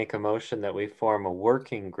I would make a motion that we form a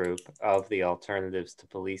working group of the Alternatives to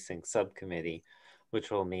Policing subcommittee,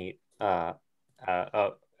 which will meet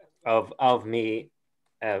of me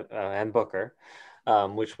and Booker,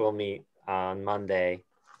 which will meet on Monday,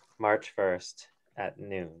 March 1st at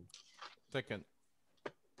noon. Second.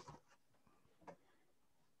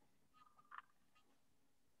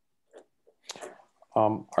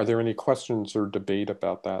 Are there any questions or debate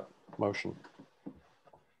about that motion?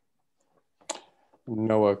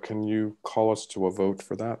 Noah, can you call us to a vote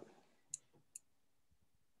for that?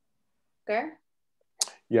 Booker?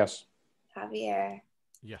 Yes. Javier?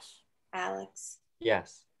 Yes. Alex?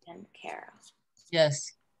 Yes. And Carol?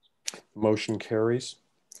 Yes. Motion carries.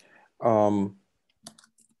 Are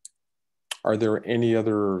there any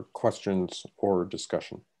other questions or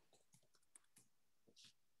discussion?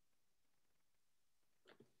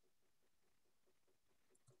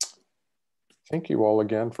 Thank you all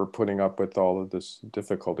again for putting up with all of this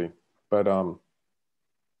difficulty, but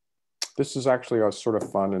this is actually sort of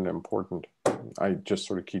fun and important. I just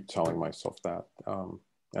sort of keep telling myself that,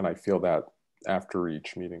 and I feel that after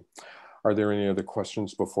each meeting. Are there any other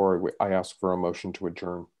questions before I ask for a motion to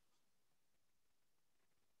adjourn?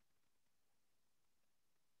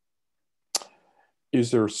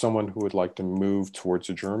 Is there someone who would like to move towards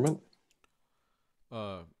adjournment?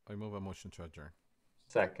 I move a motion to adjourn.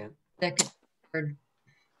 Second. Second. Third.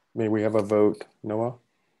 May we have a vote, Noah?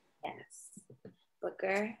 Yes.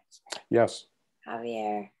 Booker? Yes.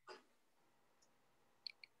 Javier?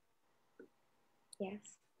 Yes.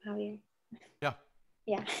 Javier? Yeah.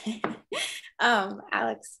 Yeah.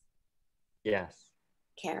 Alex? Yes.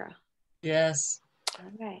 Carol? Yes. All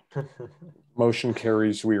right. Motion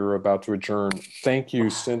carries. We are about to adjourn. Thank you,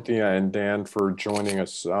 Cynthia and Dan, for joining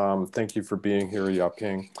us. Thank you for being here,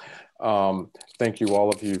 Yaping. Thank you, all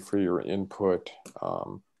of you, for your input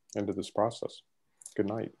into this process. Good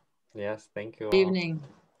night. Yes, thank you all. Good evening.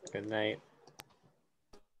 Good night.